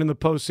May and in the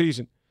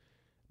postseason.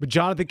 But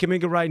Jonathan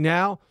Kuminga right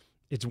now,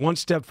 it's 1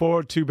 step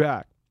forward, 2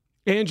 back.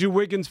 Andrew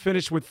Wiggins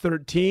finished with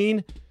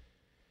 13.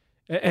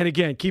 And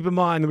again, keep in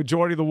mind the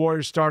majority of the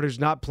Warriors starters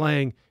not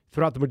playing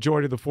throughout the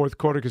majority of the fourth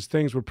quarter because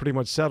things were pretty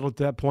much settled at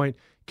that point.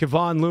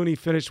 Kevon Looney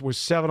finished with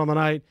 7 on the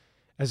night.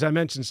 As I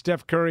mentioned,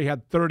 Steph Curry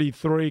had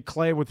 33.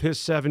 Klay with his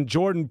 7.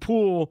 Jordan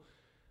Poole,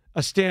 a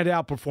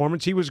standout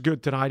performance. He was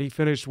good tonight. He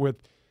finished with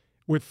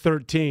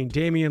 13.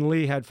 Damian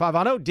Lee had 5.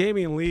 I know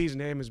Damian Lee's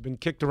name has been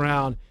kicked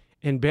around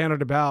and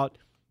bannered about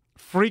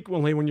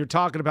frequently when you're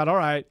talking about, all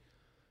right,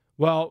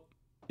 well,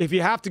 if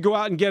you have to go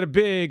out and get a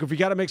big, if you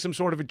got to make some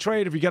sort of a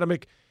trade, if you got to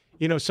make,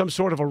 some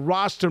sort of a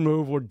roster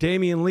move where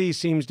Damian Lee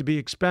seems to be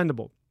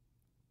expendable.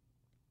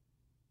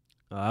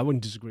 I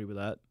wouldn't disagree with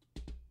that.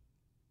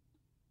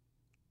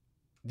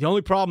 The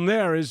only problem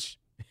there is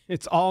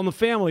it's all in the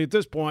family at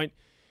this point.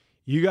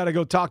 You got to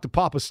go talk to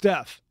Papa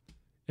Steph.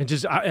 And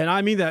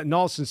I mean that in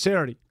all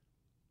sincerity.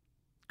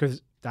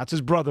 Because that's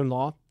his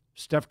brother-in-law.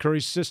 Steph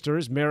Curry's sister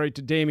is married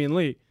to Damian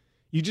Lee.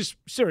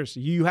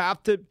 Seriously, you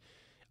have to,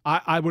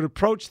 I would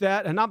approach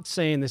that, and I'm not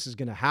saying this is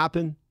going to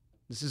happen.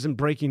 This isn't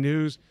breaking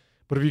news.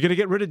 But if you're going to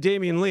get rid of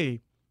Damian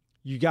Lee,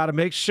 you got to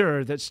make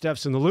sure that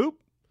Steph's in the loop.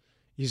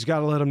 You just got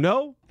to let him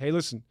know, hey,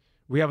 listen,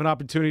 we have an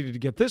opportunity to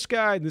get this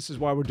guy, and this is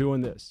why we're doing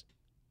this.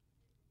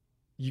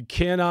 You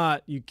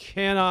cannot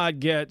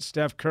get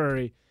Steph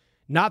Curry.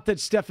 Not that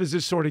Steph is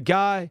this sort of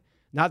guy.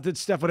 Not that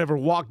Steph would ever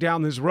walk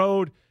down this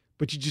road.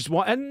 But you just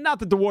want, and not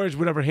that the Warriors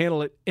would ever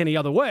handle it any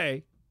other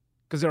way,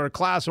 because they're a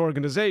class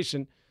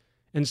organization.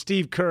 And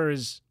Steve Kerr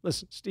is,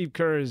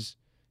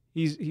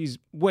 he's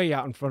way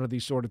out in front of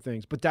these sort of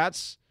things. But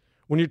that's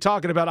when you're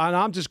talking about, and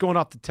I'm just going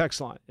off the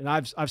text line. And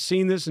I've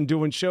seen this and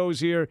doing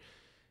shows here.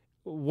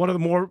 One of the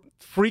more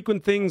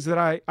frequent things that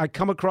I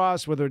come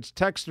across, whether it's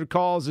text or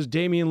calls, is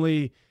Damian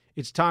Lee.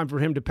 It's time for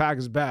him to pack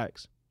his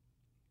bags.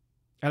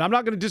 And I'm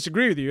not going to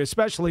disagree with you,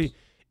 especially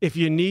if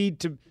you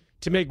need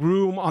to make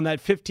room on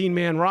that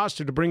 15-man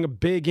roster to bring a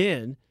big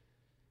in.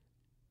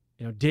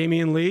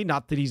 Damian Lee,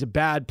 not that he's a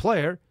bad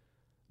player,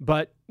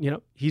 but,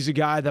 he's a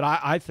guy that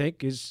I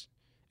think is,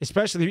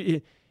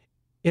 especially,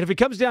 and if it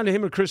comes down to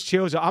him or Chris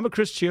Chiozza, I'm a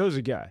Chris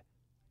Chiozza guy.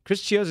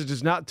 Chris Chiozza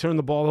does not turn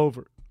the ball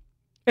over.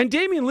 And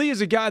Damian Lee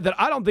is a guy that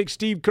I don't think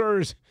Steve Kerr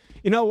is,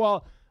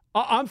 while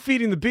I'm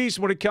feeding the beast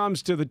when it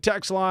comes to the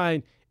text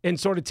line and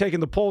sort of taking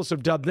the pulse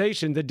of Dub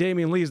Nation, that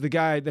Damian Lee is the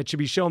guy that should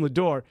be shown the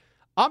door.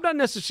 I'm not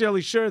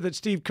necessarily sure that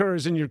Steve Kerr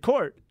is in your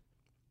court.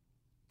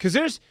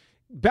 Because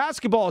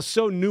basketball is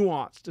so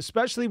nuanced,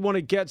 especially when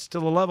it gets to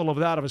the level of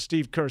that of a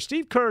Steve Kerr.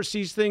 Steve Kerr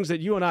sees things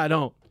that you and I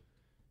don't.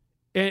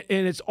 And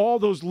it's all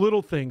those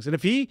little things. And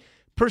if he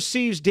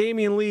perceives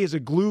Damian Lee as a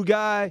glue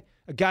guy,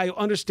 a guy who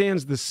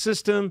understands the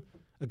system,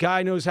 a guy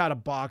who knows how to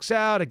box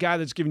out, a guy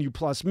that's giving you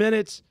plus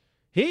minutes,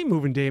 he ain't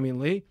moving Damian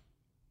Lee.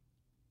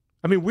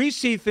 I mean, we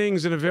see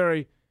things in a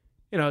very,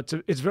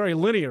 it's very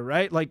linear,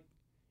 right? Like,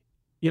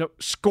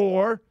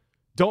 score,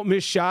 don't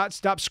miss shots,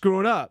 stop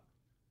screwing up.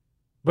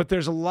 But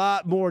there's a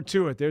lot more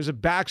to it. There's a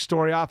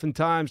backstory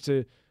oftentimes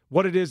to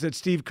what it is that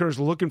Steve Kerr's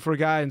looking for a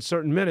guy in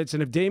certain minutes.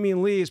 And if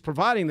Damian Lee is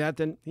providing that,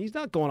 then he's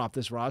not going off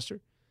this roster.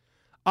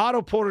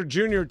 Otto Porter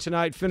Jr.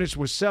 tonight finished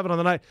with 7 on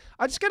the night.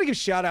 I just got to give a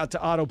shout-out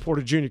to Otto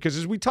Porter Jr. because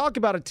as we talk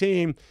about a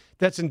team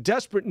that's in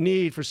desperate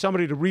need for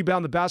somebody to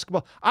rebound the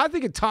basketball, I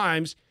think at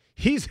times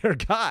he's their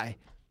guy.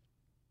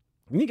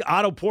 I think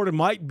Otto Porter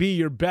might be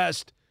your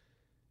best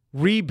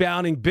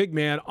rebounding big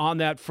man on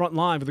that front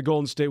line for the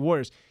Golden State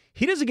Warriors.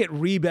 He doesn't get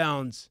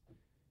rebounds,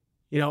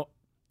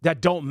 that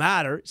don't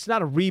matter. It's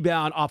not a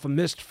rebound off a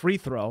missed free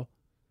throw.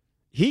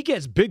 He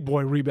gets big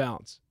boy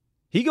rebounds.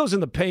 He goes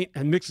in the paint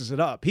and mixes it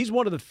up. He's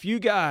one of the few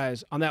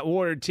guys on that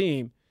Warrior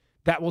team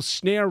that will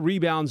snare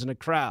rebounds in a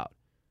crowd.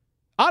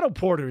 Otto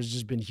Porter has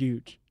just been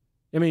huge.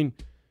 I mean,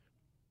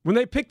 when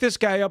they picked this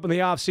guy up in the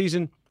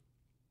offseason,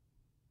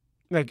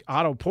 like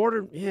Otto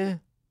Porter, yeah.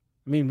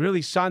 I mean,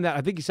 really signed that.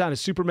 I think he signed a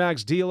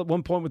Supermax deal at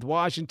one point with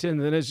Washington,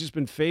 and then it's just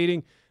been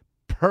fading.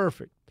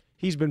 Perfect.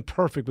 He's been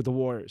perfect with the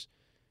Warriors,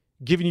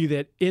 giving you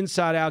that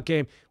inside-out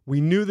game.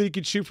 We knew that he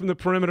could shoot from the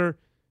perimeter,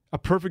 a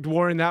perfect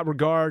Warrior in that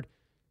regard,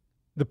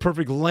 the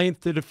perfect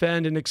length to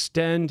defend and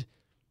extend,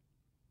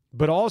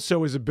 but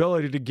also his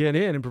ability to get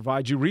in and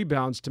provide you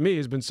rebounds, to me,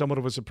 has been somewhat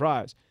of a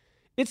surprise.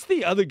 It's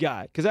the other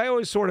guy, because I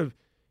always sort of,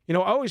 I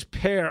always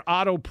pair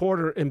Otto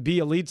Porter and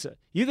Bjelica.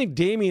 You think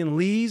Damian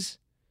Lee's,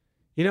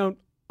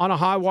 on a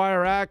high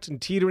wire act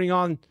and teetering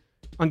on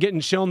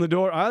getting shown the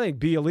door? I think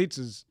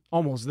Bjelica's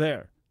almost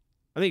there.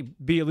 I think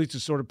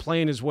Bjelica's sort of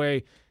playing his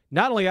way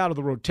not only out of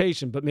the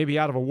rotation, but maybe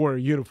out of a Warrior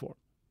uniform.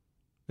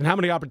 And how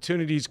many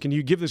opportunities can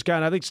you give this guy?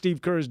 And I think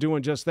Steve Kerr is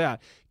doing just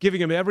that,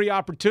 giving him every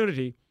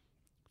opportunity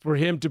for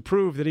him to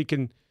prove that he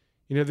can,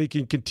 that he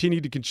can continue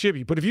to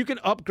contribute. But if you can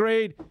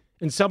upgrade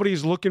and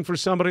somebody's looking for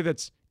somebody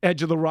that's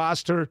edge of the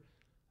roster,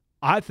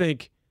 I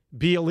think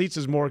Bjelica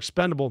is more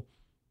expendable,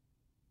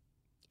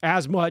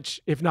 as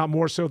much, if not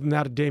more so, than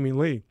that of Damian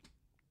Lee.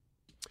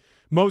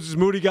 Moses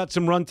Moody got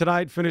some run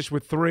tonight, finished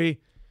with 3.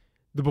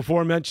 The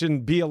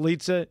before-mentioned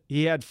Bjelica,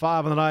 he had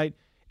 5 on the night.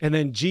 And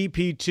then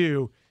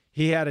GP2,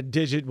 he had a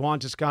digit. Juan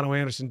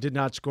Toscano-Anderson did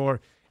not score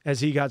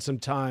as he got some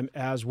time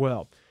as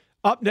well.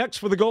 Up next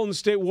for the Golden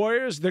State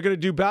Warriors, they're going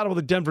to do battle with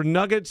the Denver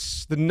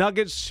Nuggets. The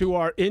Nuggets, who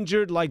are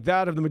injured like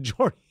that of the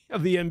majority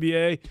of the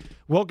NBA.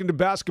 Welcome to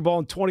basketball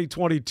in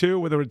 2022,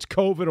 whether it's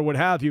COVID or what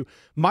have you.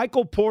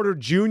 Michael Porter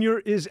Jr.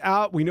 is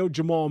out. We know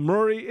Jamal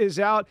Murray is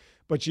out.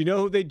 But you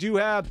know who they do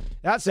have?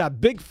 That's that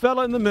big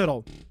fella in the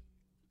middle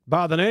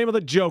by the name of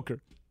the Joker.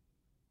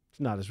 It's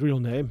not his real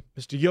name,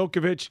 Mr.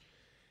 Jokovic.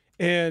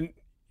 And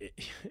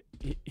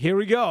here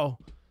we go.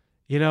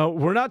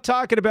 We're not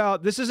talking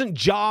about, this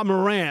isn't Ja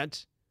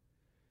Morant.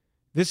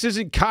 This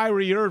isn't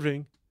Kyrie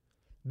Irving.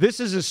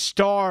 This is a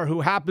star who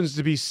happens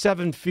to be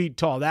 7 feet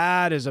tall.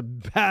 That is a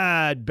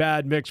bad,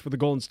 bad mix for the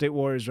Golden State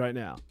Warriors right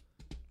now.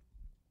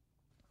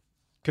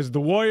 Because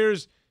the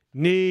Warriors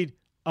need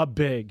a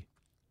big.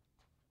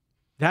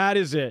 That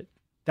is it.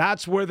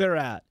 That's where they're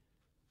at.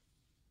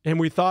 And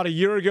we thought a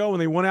year ago when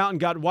they went out and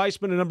got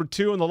Weissman at number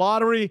 2 in the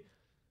lottery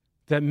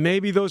that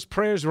maybe those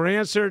prayers were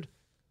answered.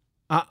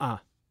 And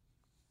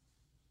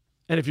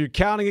if you're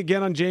counting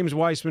again on James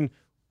Weissman,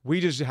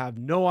 we just have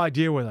no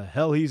idea where the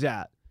hell he's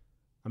at.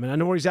 I mean, I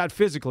know where he's at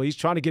physically. He's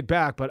trying to get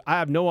back, but I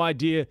have no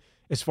idea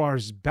as far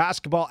as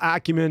basketball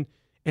acumen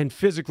and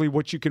physically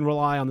what you can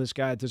rely on this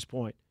guy at this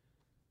point.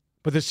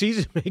 But the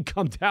season may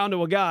come down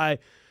to a guy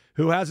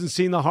who hasn't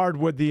seen the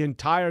hardwood the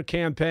entire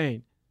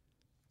campaign.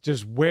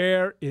 Just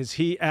where is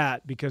he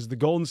at? Because the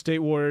Golden State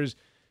Warriors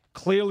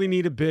clearly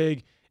need a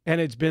big, and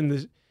it's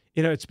been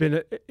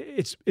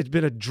it's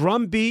been a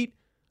drumbeat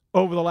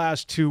over the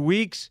last 2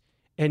 weeks,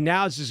 and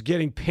now it's just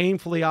getting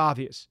painfully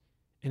obvious.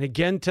 And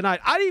again tonight,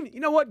 I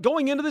didn't,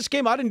 going into this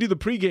game, I didn't do the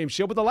pregame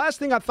show, but the last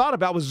thing I thought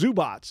about was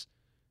Zubats.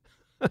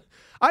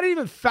 I didn't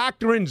even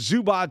factor in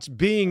Zubats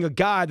being a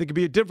guy that could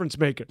be a difference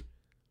maker.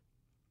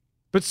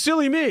 But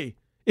silly me,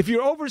 if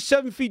you're over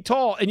 7 feet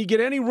tall and you get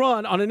any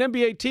run on an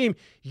NBA team,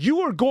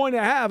 you are going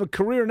to have a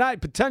career night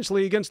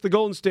potentially against the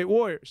Golden State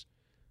Warriors.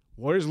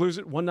 Warriors lose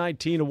it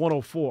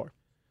 119-104.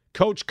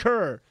 Coach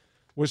Kerr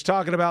was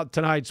talking about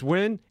tonight's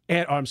win,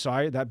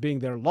 that being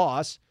their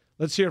loss.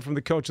 Let's hear from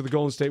the coach of the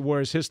Golden State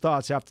Warriors, his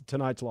thoughts after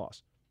tonight's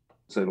loss.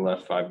 So the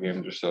last 5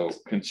 games or so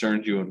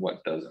concerns you and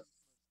what doesn't?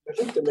 I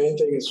think the main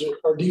thing is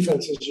our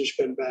defense has just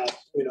been bad.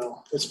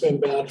 It's been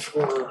bad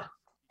for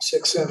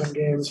 6-7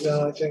 games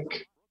now, I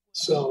think.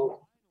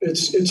 So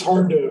it's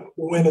hard to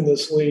win in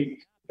this league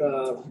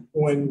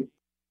when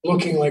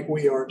looking like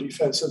we are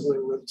defensively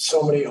with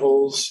so many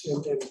holes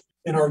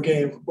in our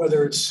game.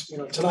 Whether it's,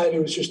 tonight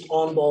it was just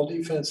on-ball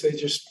defense. They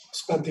just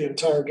spent the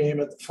entire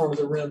game at the front of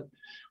the rim.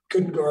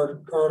 Couldn't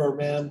guard our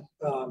man.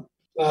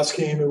 Last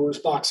game it was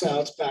box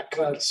outs, back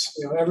cuts.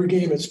 Every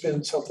game it's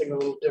been something a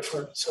little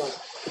different. So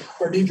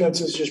our defense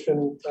has just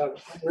been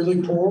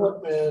really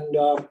poor,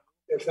 and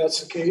if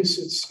that's the case,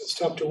 it's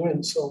tough to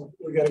win. So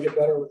we got to get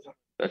better with them.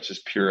 That's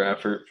just pure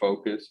effort,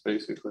 focus,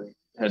 basically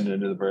heading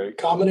into the break.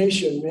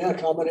 Combination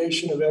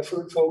of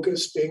effort,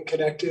 focus, being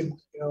connected.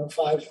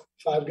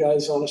 Five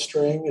guys on a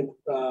string, and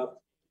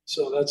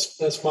so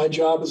that's my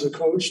job as a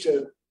coach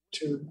to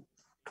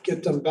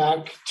get them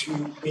back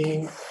to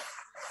being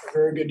a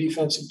very good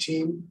defensive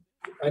team.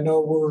 I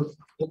know we're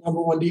the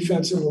number 1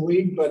 defense in the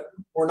league, but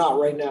we're not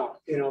right now.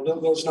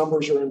 Those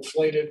numbers are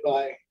inflated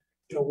by,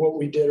 what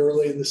we did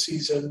early in the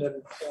season.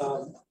 And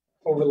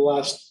over the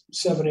last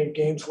 7-8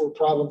 games, we're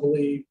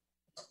probably,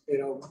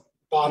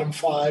 bottom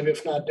 5,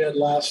 if not dead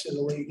last in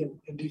the league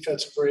in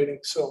defensive rating.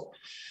 So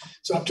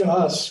it's up to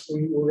us.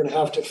 We're going to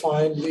have to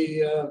find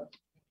the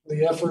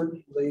effort,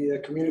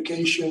 the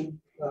communication,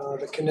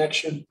 the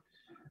connection,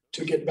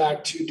 to get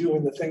back to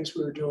doing the things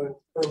we were doing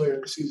earlier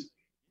in the season.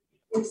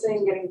 You're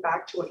saying getting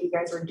back to what you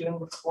guys were doing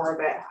before,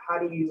 but how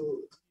do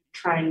you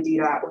try and do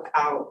that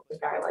without a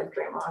guy like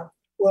Draymond?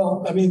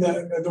 Well, I mean,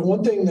 the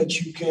one thing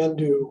that you can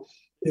do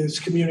is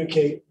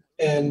communicate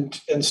and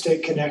stay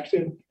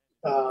connected,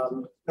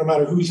 no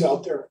matter who's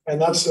out there.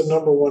 And that's the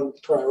number one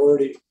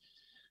priority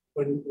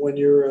when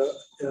you're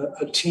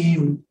a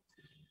team,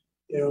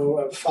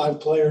 of 5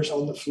 players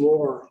on the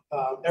floor.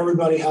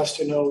 Everybody has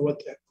to know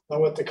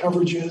what the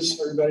coverage is.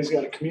 Everybody's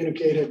got to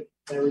communicate it.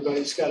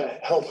 Everybody's got to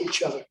help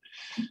each other.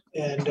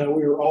 And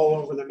we were all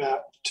over the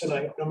map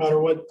tonight. No matter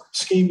what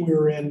scheme we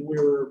were in, we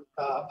were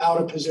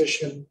out of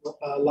position,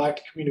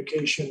 lacked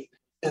communication,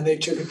 and they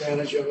took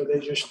advantage of it. They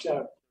just,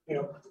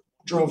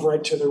 drove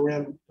right to the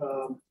rim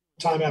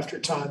time after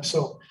time.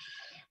 So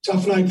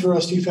tough night for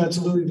us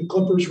defensively. The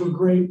Clippers were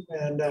great,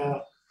 and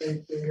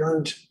they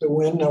earned the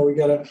win. Now we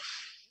gotta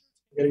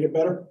get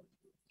better.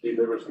 Steve,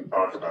 there was some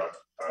talk about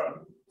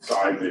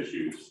size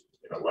issues,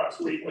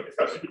 last week,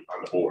 especially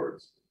on the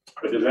boards.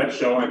 But does that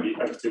show on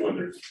defense too when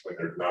there's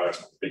not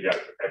a big guy to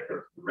protect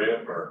the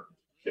rim or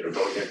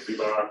go against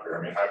Zubac?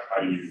 Or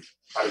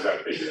how does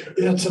that figure in?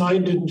 Yeah,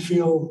 tonight didn't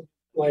feel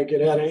like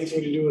it had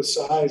anything to do with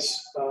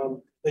size.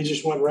 They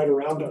just went right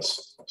around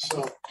us.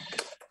 So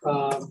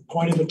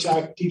point of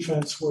attack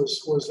defense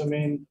was the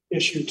main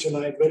issue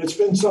tonight. But it's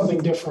been something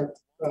different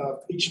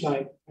each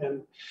night,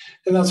 and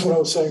that's what I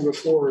was saying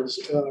before is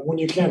when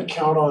you can't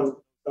count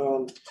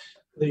on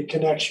the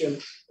connection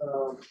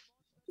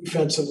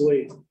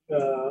defensively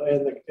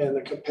and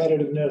the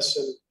competitiveness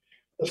and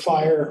the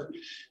fire.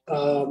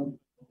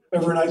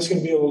 Every night's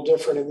going to be a little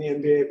different in the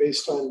NBA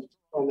based on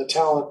the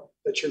talent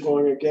that you're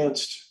going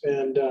against.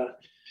 And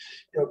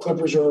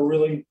Clippers are a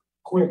really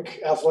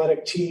quick,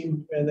 athletic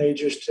team, and they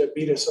just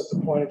beat us at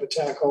the point of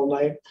attack all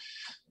night.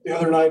 The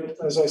other night,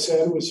 as I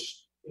said,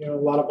 was a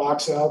lot of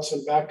box outs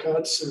and back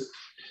cuts and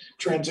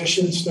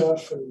transition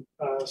stuff, and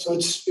so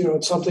it's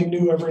it's something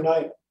new every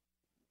night.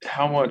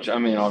 How much,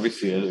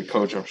 obviously as a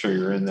coach, I'm sure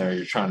you're in there,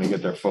 you're trying to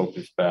get their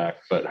focus back,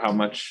 but how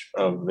much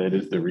of it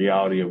is the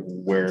reality of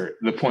where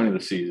the point of the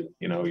season?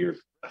 You're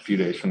a few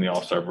days from the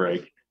All-Star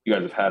break. You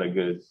guys have had a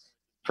good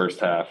first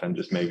half, and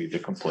just maybe the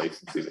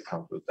complacency that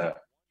comes with that.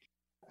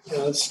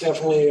 Yeah, it's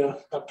definitely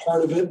a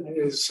part of it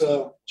is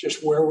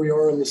just where we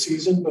are in the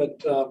season, but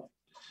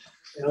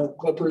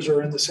Clippers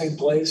are in the same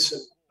place,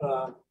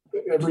 and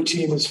every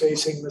team is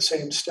facing the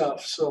same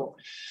stuff. So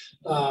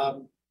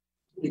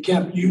you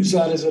can't use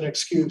that as an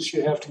excuse.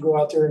 You have to go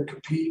out there and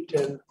compete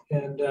and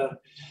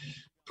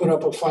put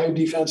up a fight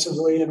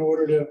defensively in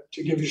order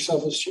to give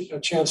yourself a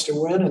chance to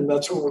win. And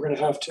that's what we're going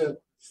to have to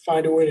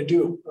find a way to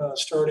do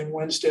starting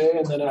Wednesday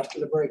and then after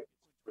the break.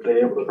 Were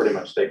they able to pretty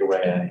much take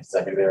away any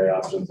secondary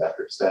options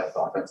after Steph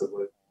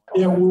offensively?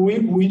 Yeah,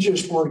 we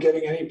just weren't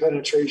getting any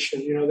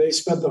penetration. They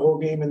spent the whole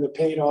game in the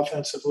paint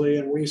offensively,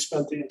 and we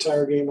spent the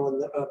entire game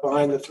on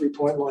behind the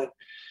 3-point line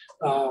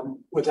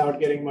without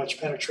getting much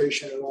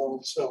penetration at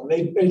all. So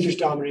they just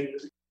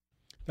dominated.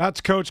 That's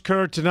Coach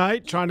Kerr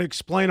tonight trying to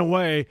explain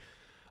away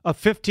a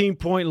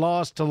 15-point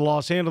loss to the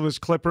Los Angeles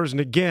Clippers,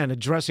 and again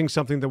addressing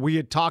something that we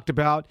had talked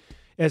about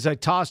as I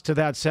tossed to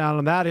that sound,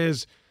 and that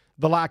is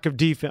the lack of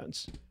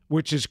defense,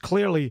 which has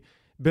clearly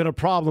been a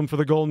problem for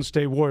the Golden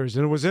State Warriors.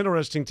 And it was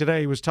interesting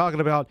today. He was talking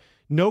about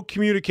no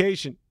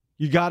communication.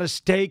 You got to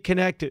stay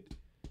connected,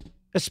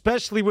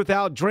 especially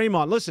without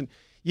Draymond. Listen,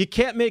 you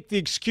can't make the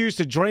excuse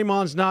that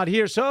Draymond's not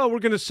here, so we're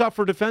going to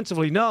suffer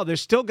defensively. No,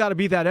 there's still got to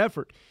be that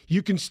effort.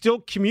 You can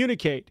still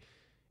communicate,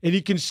 and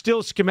you can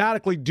still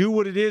schematically do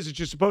what it is that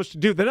you're supposed to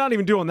do. They're not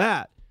even doing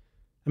that.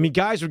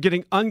 Guys are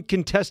getting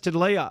uncontested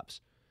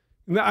layups.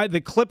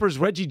 The Clippers,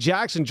 Reggie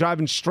Jackson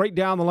driving straight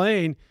down the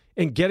lane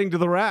and getting to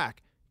the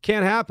rack.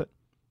 Can't happen.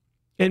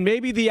 And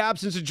maybe the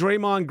absence of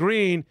Draymond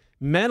Green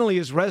mentally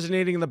is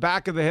resonating in the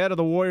back of the head of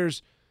the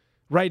Warriors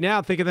right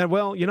now, thinking that,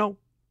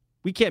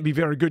 we can't be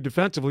very good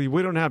defensively.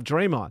 We don't have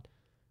Draymond.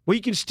 Well,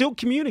 you can still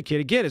communicate,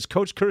 again, as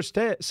Coach Kerr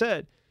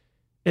said,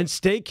 and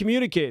stay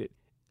communicated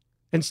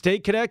and stay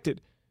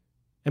connected.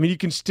 You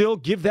can still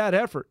give that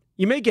effort.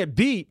 You may get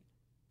beat,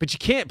 but you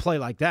can't play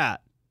like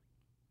that.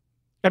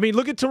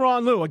 Look at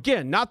Tyronn Lue.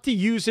 Again, not to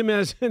use him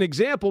as an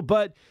example,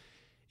 but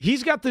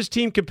he's got this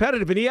team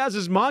competitive, and he has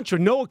his mantra,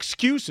 no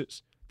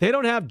excuses. They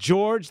don't have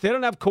George. They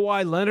don't have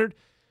Kawhi Leonard.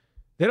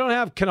 They don't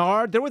have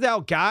Kennard. They're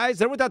without guys.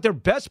 They're without their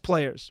best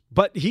players.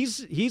 But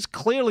he's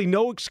clearly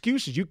no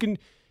excuses. You can,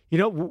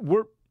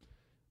 we're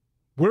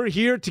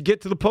here to get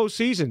to the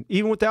postseason,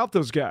 even without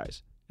those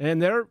guys. And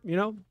they're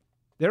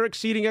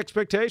exceeding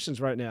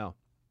expectations right now.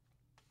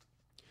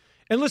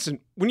 And listen,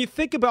 when you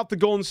think about the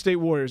Golden State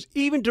Warriors,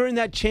 even during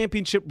that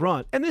championship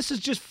run, and this is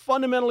just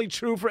fundamentally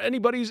true for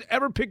anybody who's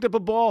ever picked up a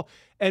ball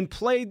and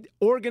played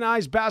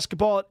organized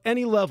basketball at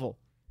any level,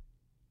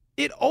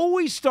 it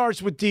always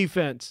starts with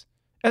defense.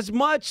 As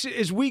much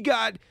as we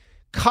got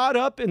caught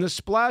up in the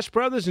Splash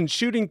Brothers and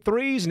shooting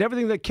threes and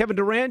everything that Kevin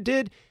Durant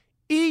did,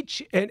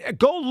 and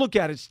go look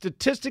at it.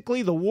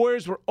 Statistically, the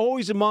Warriors were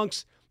always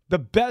amongst the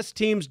best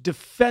teams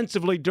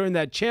defensively during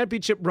that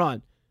championship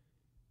run.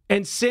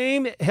 And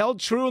same held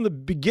true in the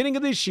beginning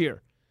of this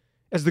year.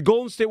 as the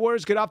Golden State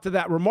Warriors get off to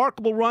that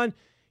remarkable run,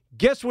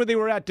 guess where they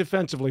were at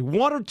defensively?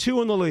 1 or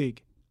 2 in the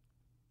league.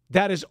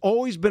 That has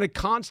always been a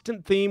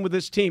constant theme with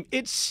this team.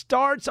 It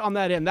starts on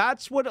that end.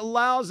 That's what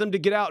allows them to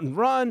get out and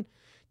run.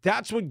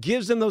 That's what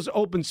gives them those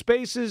open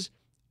spaces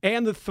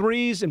and the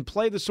threes and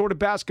play the sort of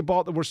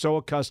basketball that we're so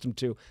accustomed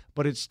to.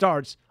 But it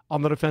starts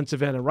on the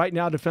defensive end. And right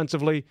now,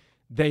 defensively,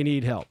 they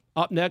need help.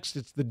 Up next,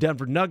 it's the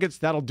Denver Nuggets.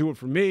 That'll do it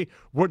for me.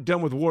 We're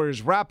done with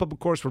Warriors wrap-up. Of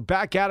course, we're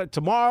back at it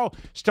tomorrow,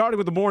 starting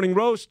with the morning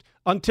roast.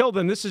 Until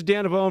then, this is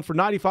Dan Avone for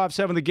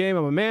 95.7 The Game.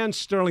 I'm a man,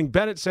 Sterling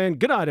Bennett, saying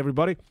good night,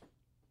 everybody.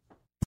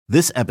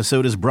 This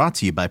episode is brought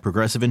to you by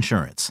Progressive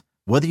Insurance.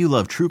 Whether you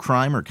love true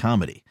crime or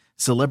comedy,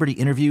 celebrity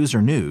interviews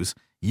or news,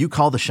 you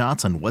call the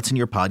shots on what's in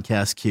your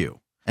podcast queue.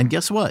 And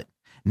guess what?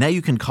 Now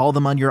you can call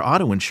them on your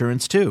auto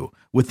insurance too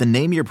with the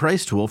Name Your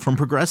Price tool from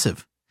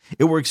Progressive.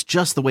 It works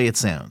just the way it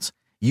sounds.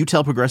 You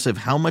tell Progressive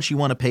how much you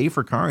want to pay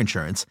for car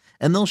insurance,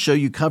 and they'll show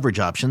you coverage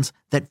options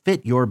that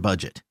fit your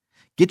budget.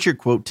 Get your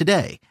quote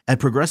today at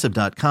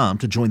Progressive.com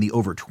to join the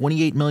over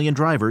 28 million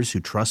drivers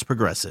who trust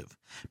Progressive.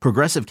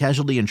 Progressive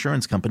Casualty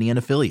Insurance Company and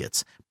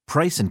Affiliates.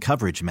 Price and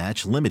coverage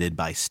match limited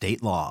by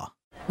state law.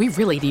 We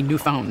really need new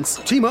phones.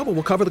 T-Mobile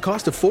will cover the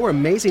cost of 4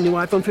 amazing new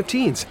iPhone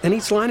 15s, and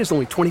each line is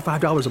only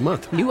 $25 a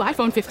month. New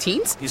iPhone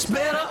 15s? It's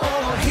better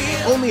over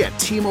here. Only at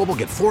T-Mobile,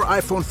 get 4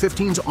 iPhone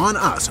 15s on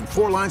us and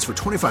 4 lines for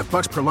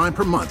 $25 per line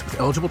per month with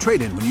eligible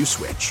trade-in when you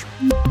switch.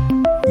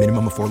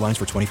 Minimum of 4 lines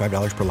for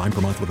 $25 per line per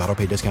month with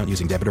autopay discount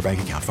using debit or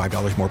bank account.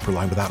 $5 more per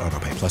line without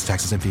autopay, plus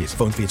taxes and fees.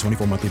 Phone fee at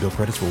 24 monthly bill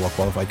credits for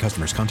well-qualified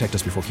customers. Contact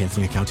us before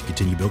canceling account to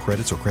continue bill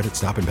credits or credit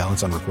stop and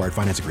balance on required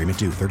finance agreement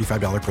due.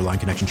 $35 per line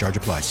connection charge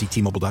applies. See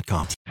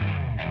T-Mobile.com.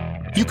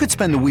 You could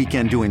spend the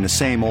weekend doing the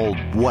same old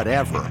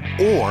whatever,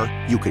 or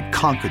you could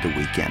conquer the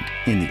weekend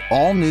in the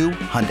all-new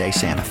Hyundai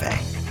Santa Fe.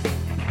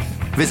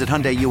 Visit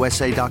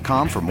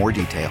HyundaiUSA.com for more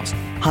details.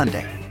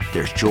 Hyundai,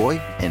 there's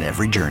joy in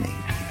every journey.